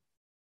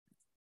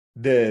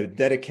 the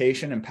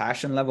dedication and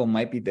passion level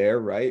might be there,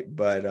 right?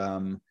 But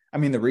I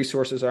mean, the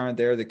resources aren't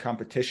there. The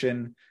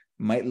competition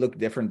might look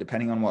different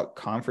depending on what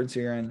conference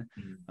you're in.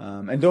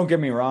 Mm-hmm. And don't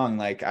get me wrong,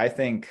 like I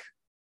think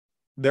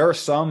there are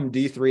some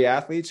D3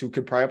 athletes who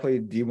could probably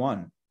play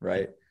D1,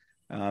 right?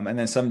 And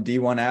then some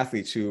D1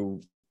 athletes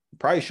who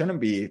probably shouldn't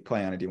be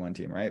playing on a D1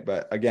 team, right?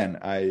 But again,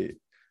 I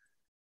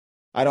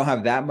don't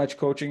have that much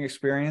coaching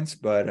experience,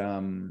 but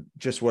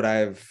just what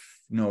I've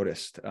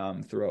noticed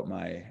um, throughout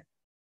my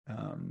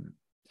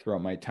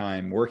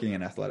time working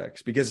in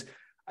athletics. Because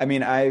I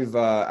mean, I've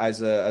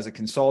as a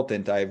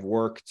consultant, I've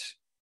worked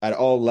at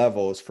all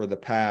levels for the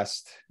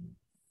past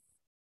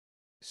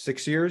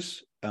 6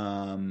 years.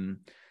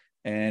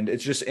 And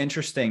it's just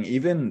interesting,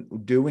 even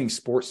doing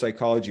sports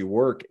psychology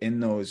work in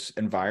those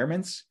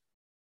environments,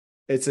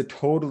 it's a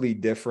totally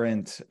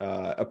different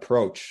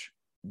approach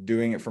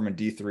doing it from a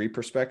D3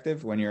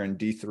 perspective when you're in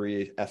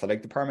D3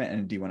 athletic department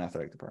and D1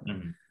 athletic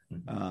department.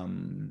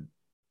 Mm-hmm.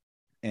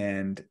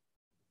 And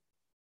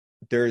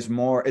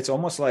it's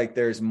almost like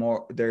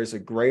there's a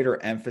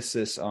greater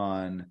emphasis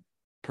on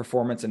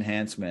performance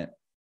enhancement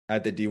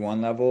at the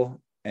D1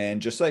 level.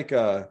 And just like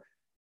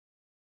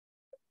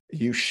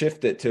you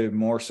shift it to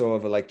more so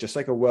of just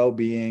like a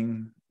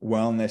well-being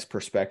wellness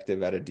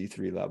perspective at a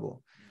D3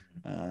 level.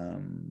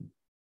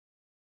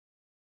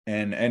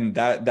 And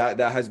that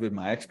has been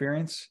my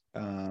experience,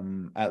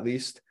 at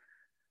least.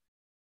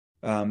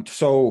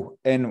 So,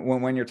 and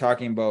when you're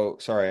talking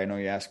about, sorry, I know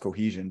you asked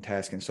cohesion,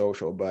 task, and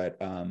social, but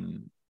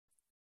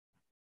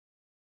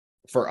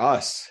for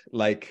us,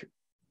 like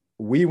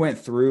we went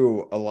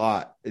through a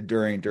lot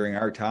during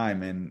our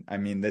time, and I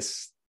mean,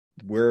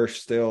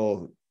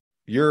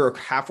 you're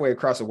halfway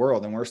across the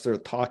world, and we're still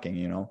talking,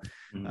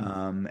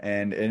 Mm-hmm.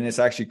 and it's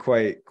actually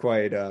quite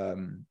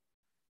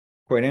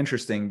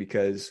interesting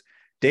because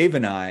Dave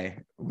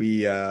and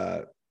we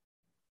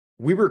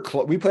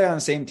played on the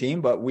same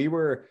team, but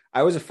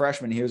I was a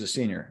freshman, he was a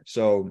senior.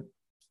 So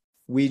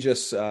we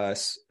just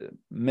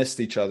missed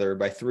each other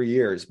by 3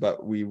 years,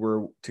 but we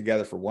were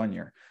together for 1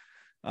 year.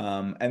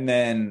 And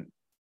then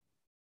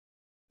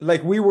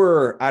like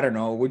I don't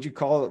know, would you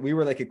call it, we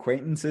were like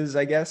acquaintances,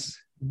 I guess,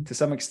 to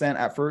some extent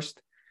at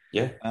first.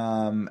 Yeah.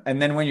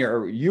 And then when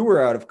you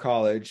were out of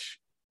college,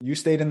 you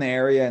stayed in the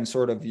area and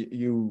sort of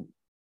you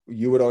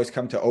you would always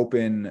come to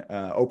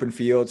open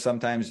field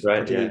sometimes, Right.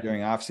 particularly Yeah.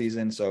 during off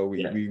season. So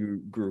Yeah. we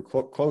grew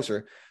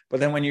closer. But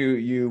then when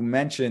you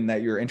mentioned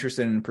that you're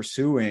interested in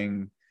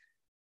pursuing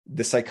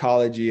the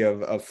psychology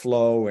of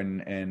flow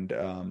and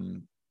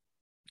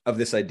of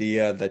this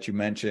idea that you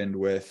mentioned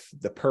with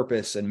the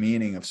purpose and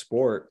meaning of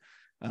sport,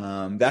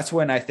 that's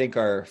when I think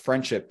our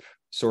friendship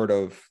sort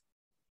of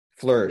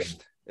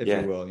flourished, if you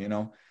Yeah.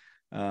 will,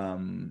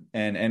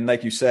 and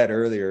like you said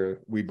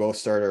earlier, we both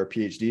started our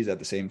PhDs at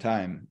the same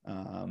time.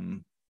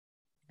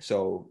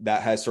 So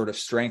that has sort of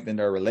strengthened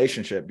our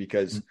relationship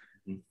because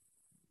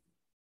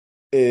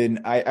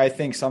I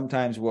think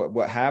sometimes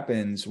what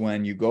happens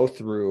when you go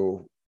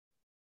through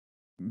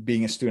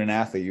being a student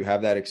athlete, you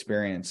have that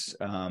experience,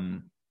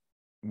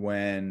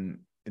 when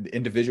the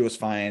individuals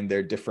find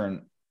their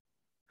different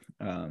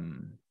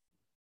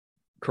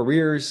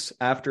careers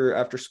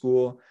after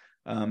school.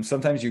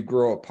 Sometimes you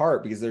grow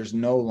apart because there's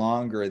no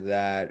longer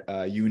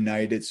that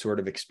united sort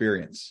of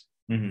experience.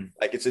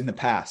 Like it's in the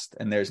past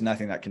and there's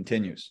nothing that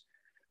continues.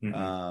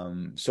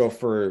 So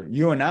for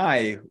you and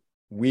I,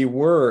 we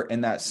were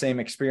in that same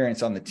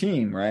experience on the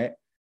team, right?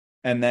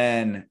 And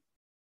then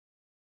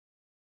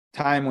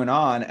time went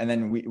on, and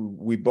then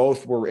we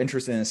both were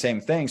interested in the same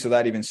thing, so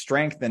that even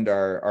strengthened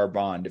our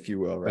bond, if you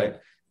will, right?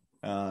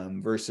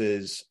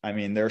 Versus, I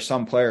mean, there are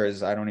some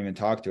players I don't even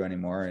talk to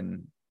anymore,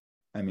 and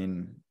I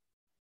mean,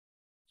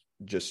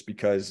 just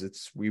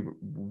because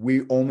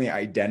we only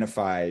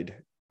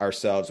identified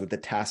ourselves with the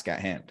task at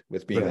hand,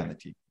 with being on the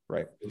team,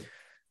 right?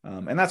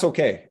 And that's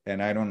okay,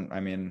 and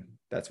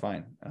that's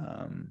fine.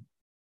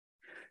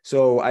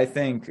 So I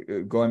think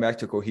going back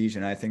to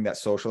cohesion, I think that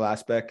social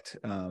aspect,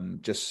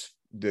 just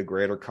the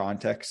greater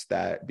context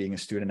that being a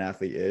student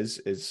athlete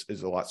is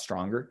a lot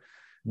stronger.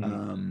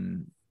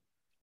 And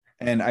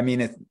I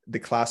mean, the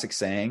classic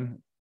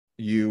saying,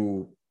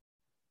 you'll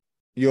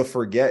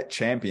forget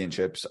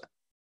championships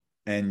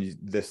and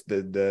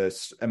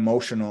the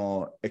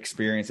emotional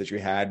experience that you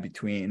had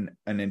between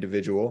an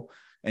individual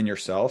and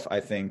yourself, I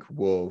think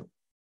will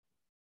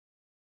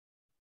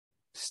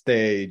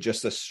stay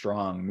just as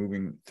strong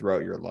moving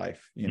throughout your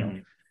life,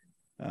 there's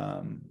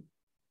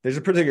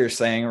a particular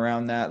saying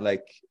around that,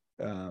 like,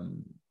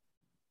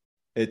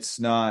 it's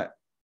not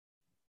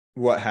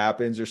what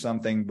happens or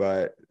something,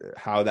 but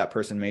how that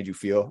person made you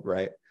feel,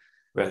 right?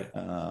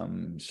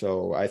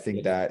 So I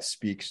think that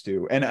speaks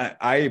to, and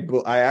I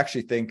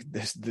actually think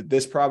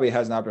this probably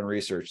has not been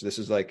researched. This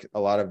is like, a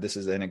lot of this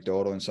is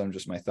anecdotal and some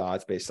just my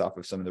thoughts based off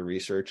of some of the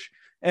research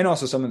and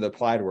also some of the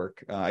applied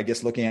work. I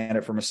guess looking at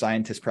it from a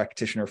scientist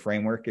practitioner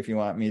framework, if you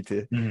want me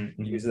to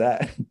use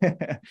that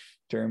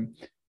term.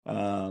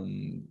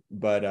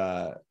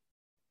 But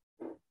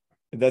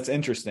that's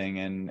interesting.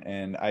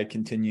 And I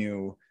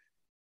continue,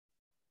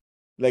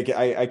 like,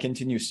 I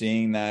continue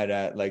seeing that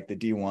at like the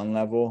D1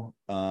 level,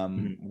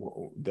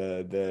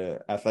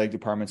 the athletic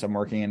departments I'm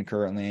working in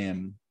currently,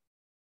 and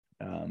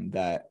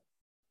that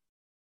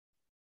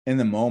in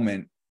the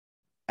moment,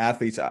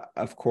 athletes,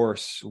 of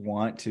course,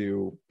 want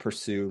to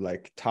pursue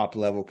like top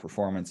level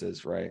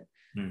performances, right?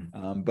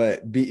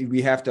 But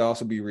we have to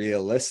also be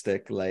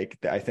realistic. Like,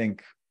 I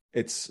think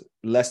it's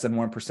less than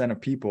 1%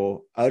 of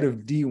people out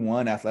of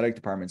D1 athletic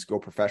departments go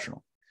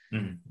professional.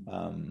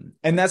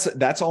 And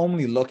that's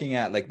only looking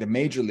at like the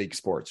major league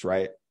sports,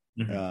 right?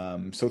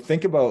 So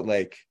think about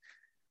like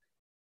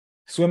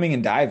swimming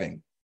and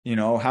diving.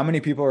 How many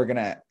people are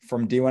gonna,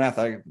 from D1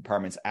 athletic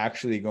departments,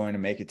 actually going to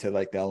make it to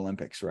like the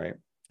Olympics, right?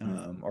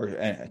 Or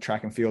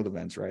track and field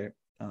events, right?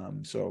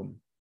 So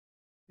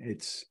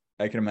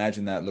I can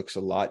imagine that looks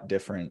a lot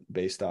different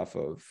based off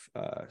of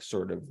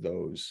sort of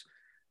those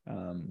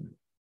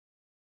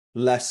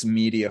less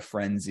media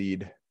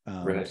frenzied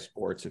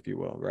sports, if you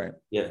will, right?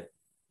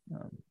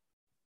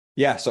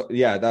 So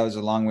that was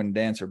a long-winded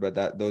answer,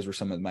 but those were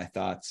some of my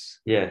thoughts.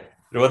 The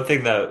one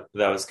thing that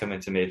was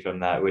coming to me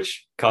from that,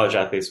 which college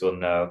athletes will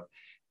know,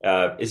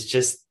 is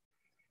just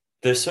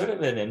there's sort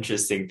of an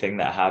interesting thing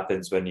that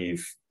happens when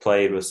you've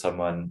played with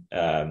someone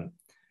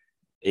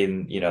in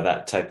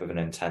that type of an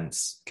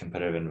intense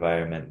competitive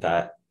environment,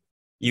 that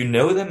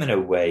them in a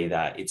way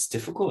that it's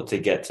difficult to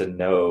get to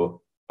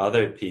know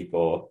other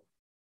people,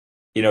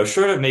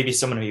 short of maybe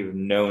someone who you've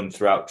known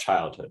throughout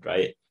childhood,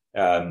 right?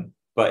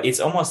 But it's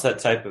almost that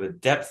type of a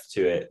depth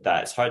to it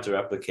that's hard to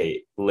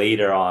replicate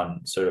later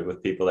on, sort of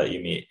with people that you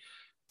meet,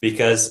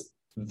 because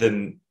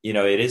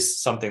it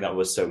is something that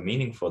was so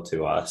meaningful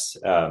to us.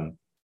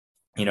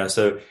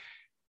 So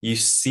you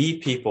see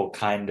people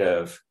kind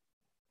of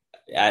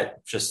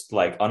at just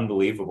like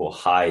unbelievable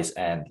highs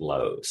and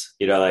lows.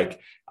 Like,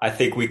 I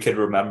think we could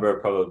remember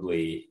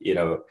probably,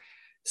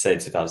 say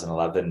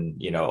 2011,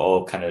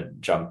 all kind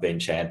of jumping,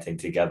 chanting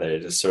together,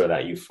 just sort of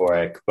that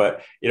euphoric.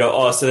 But,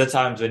 also the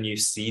times when you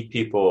see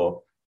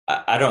people,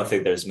 I don't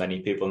think there's many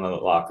people in the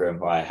locker room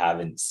who I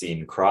haven't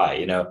seen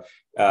cry,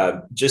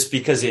 just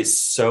because it's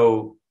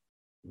so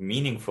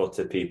meaningful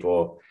to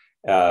people.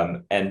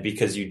 And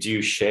because you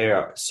do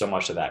share so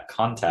much of that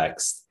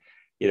context,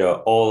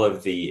 all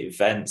of the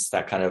events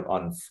that kind of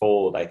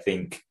unfold, I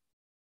think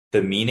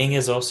the meaning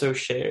is also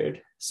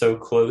shared. so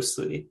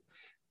closely.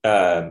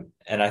 And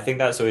I think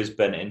that's always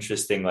been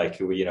interesting. Like,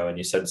 when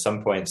you said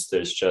some points,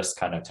 there's just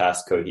kind of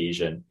task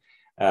cohesion.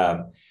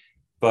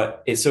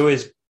 But it's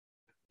always,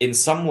 in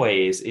some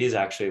ways, is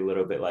actually a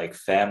little bit like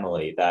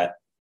family, that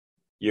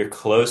you're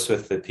close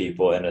with the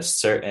people in a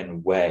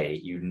certain way.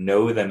 You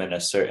know them in a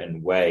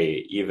certain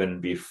way,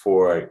 even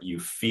before you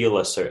feel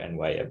a certain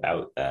way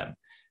about them.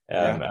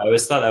 Yeah. I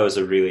always thought that was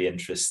a really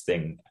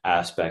interesting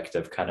aspect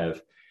of kind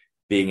of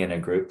being in a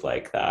group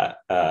like that.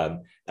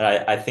 And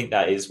I think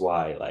that is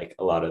why like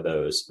a lot of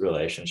those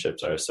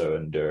relationships are so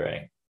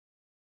enduring.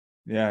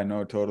 Yeah,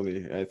 no,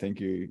 totally. I think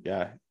you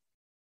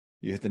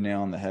hit the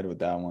nail on the head with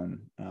that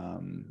one.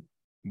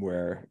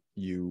 Where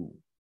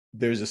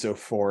there's this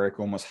euphoric,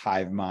 almost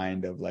hive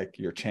mind of like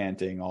you're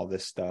chanting all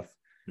this stuff,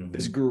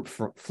 this group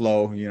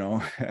flow,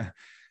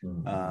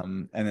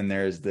 and then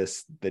there's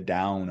the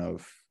down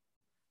of,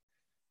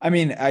 I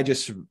mean,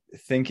 just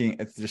thinking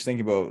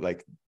about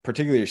like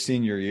particularly your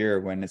senior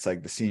year, when it's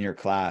like the senior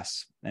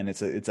class and it's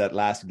that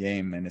last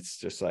game, and it's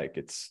just like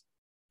it's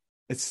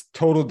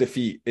total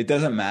defeat. It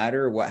doesn't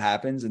matter what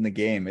happens in the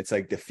game. It's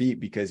like defeat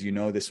because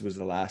this was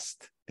the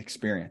last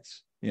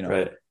experience,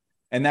 Right.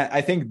 And that,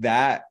 I think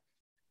that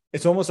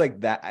it's almost like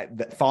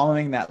that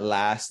following that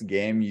last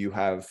game you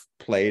have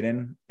played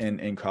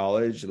in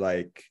college,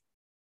 like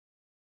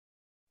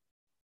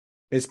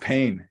it's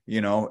pain,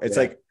 it's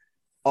like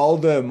all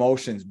the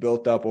emotions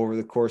built up over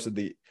the course of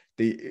the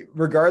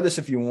regardless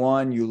if you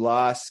won, you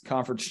lost,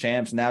 conference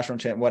champs, national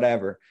champ,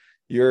 whatever,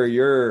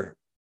 you're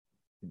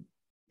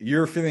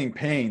feeling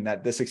pain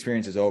that this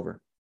experience is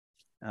over.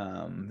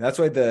 That's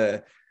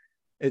why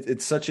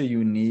it's such a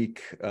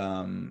unique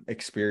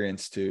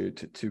experience to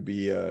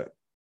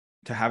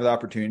have the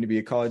opportunity to be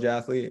a college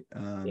athlete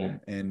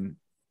in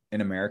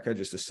America,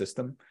 just a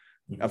system,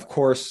 of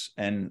course.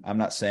 And I'm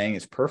not saying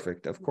it's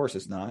perfect. Of course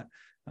it's not.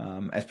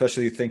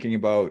 Especially thinking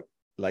about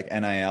like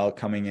NIL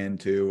coming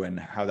into and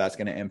how that's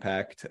going to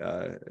impact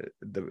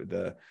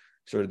the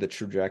sort of the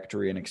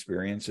trajectory and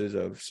experiences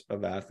of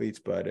athletes.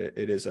 But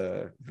it is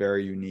a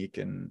very unique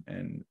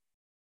and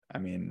I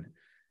mean,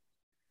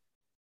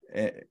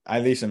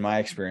 at least in my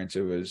experience,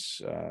 it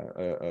was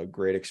a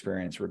great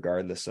experience,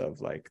 regardless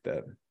of like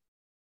the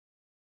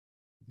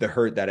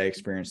hurt that I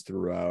experienced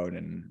throughout.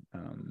 And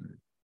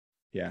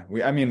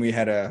we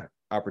had a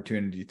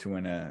opportunity to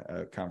win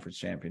a conference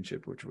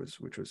championship, which was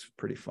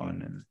pretty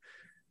fun.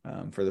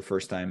 And for the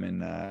first time in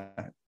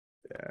the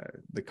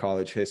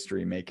college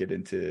history, make it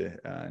into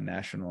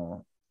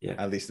national,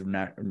 at least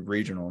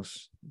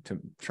regionals, to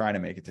try to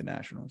make it to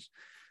nationals,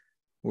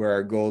 where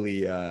our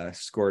goalie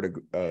scored a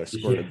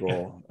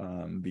goal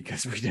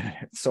because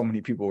so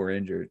many people were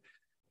injured.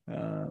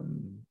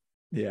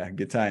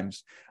 Good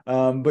times.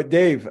 But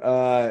Dave,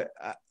 I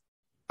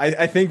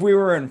think we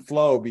were in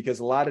flow because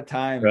a lot of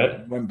time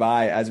went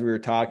by as we were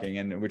talking,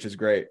 and which is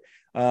great.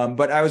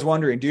 But I was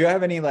wondering, do you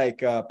have any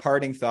like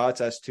parting thoughts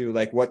as to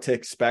like what to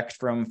expect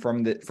from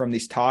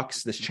these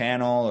talks, this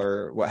channel,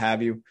 or what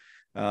have you,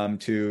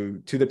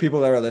 to the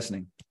people that are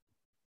listening?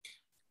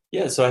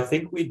 Yeah, so I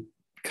think we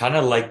kind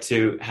of like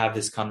to have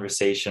this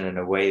conversation in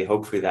a way,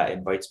 hopefully, that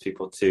invites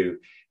people to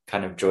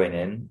kind of join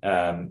in,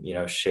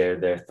 share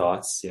their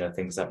thoughts,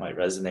 things that might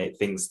resonate,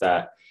 things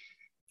that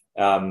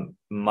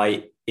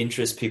might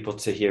interest people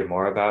to hear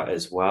more about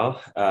as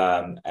well,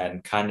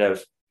 and kind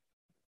of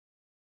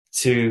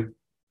to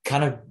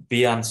kind of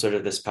be on sort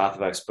of this path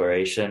of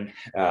exploration,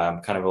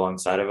 kind of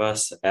alongside of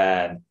us.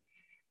 And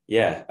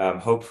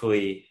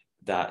hopefully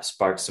that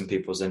sparks some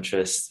people's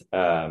interest.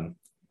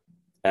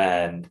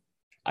 And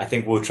I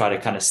think we'll try to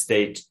kind of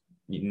stay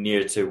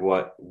near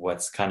to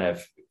what's kind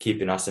of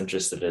keeping us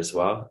interested as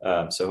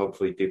well. So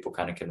hopefully people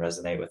kind of can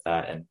resonate with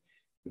that and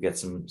we get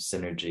some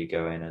synergy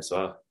going as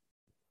well.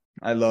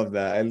 I love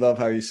that. I love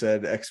how you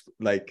said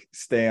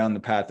stay on the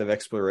path of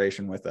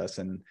exploration with us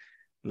and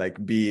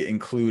like be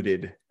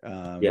included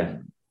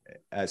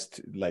as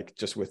to like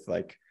just with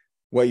like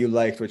what you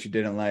liked, what you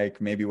didn't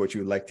like, maybe what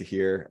you would like to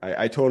hear.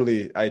 I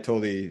totally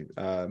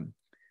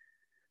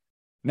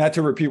not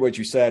to repeat what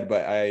you said,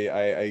 but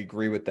I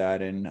agree with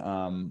that.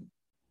 And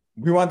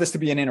we want this to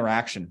be an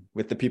interaction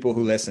with the people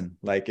who listen.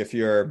 Like if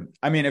you're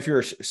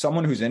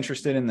someone who's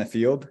interested in the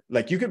field,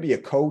 like you could be a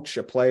coach,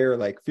 a player,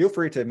 like feel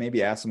free to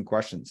maybe ask some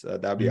questions.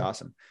 That'd be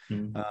awesome.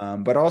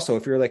 But also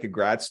if you're like a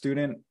grad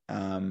student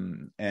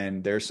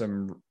and there's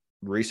some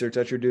research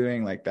that you're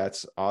doing, like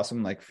that's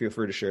awesome. Like feel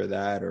free to share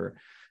that. Or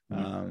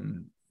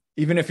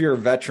even if you're a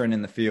veteran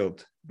in the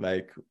field,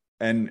 like,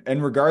 and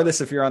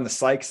regardless if you're on the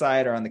psych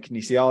side or on the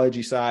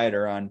kinesiology side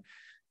or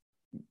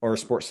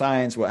sports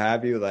science, what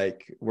have you,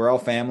 like we're all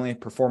family.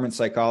 Performance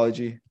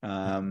psychology,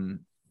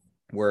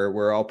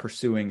 we're all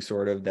pursuing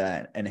sort of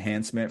that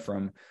enhancement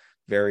from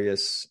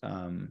various,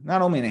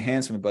 not only an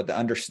enhancement, but the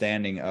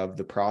understanding of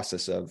the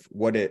process of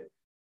what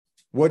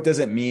does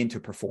it mean to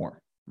perform,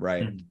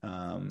 right?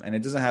 And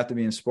it doesn't have to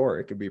be in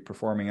sport. It could be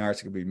performing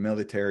arts, it could be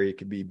military, it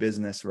could be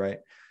business, right?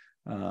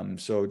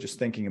 So just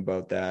thinking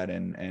about that,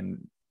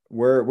 and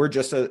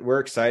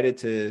we're excited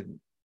to,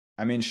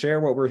 I mean, share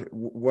what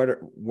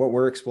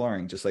we're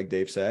exploring, just like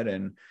Dave said,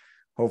 and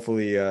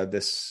hopefully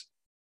this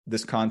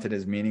content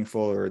is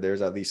meaningful, or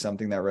there's at least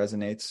something that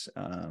resonates.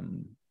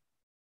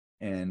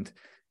 And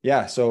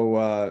yeah,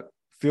 so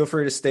feel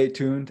free to stay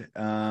tuned,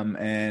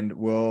 and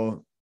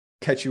we'll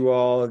catch you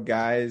all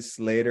guys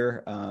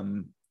later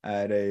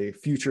at a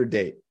future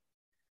date.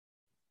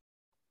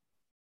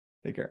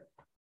 Take care.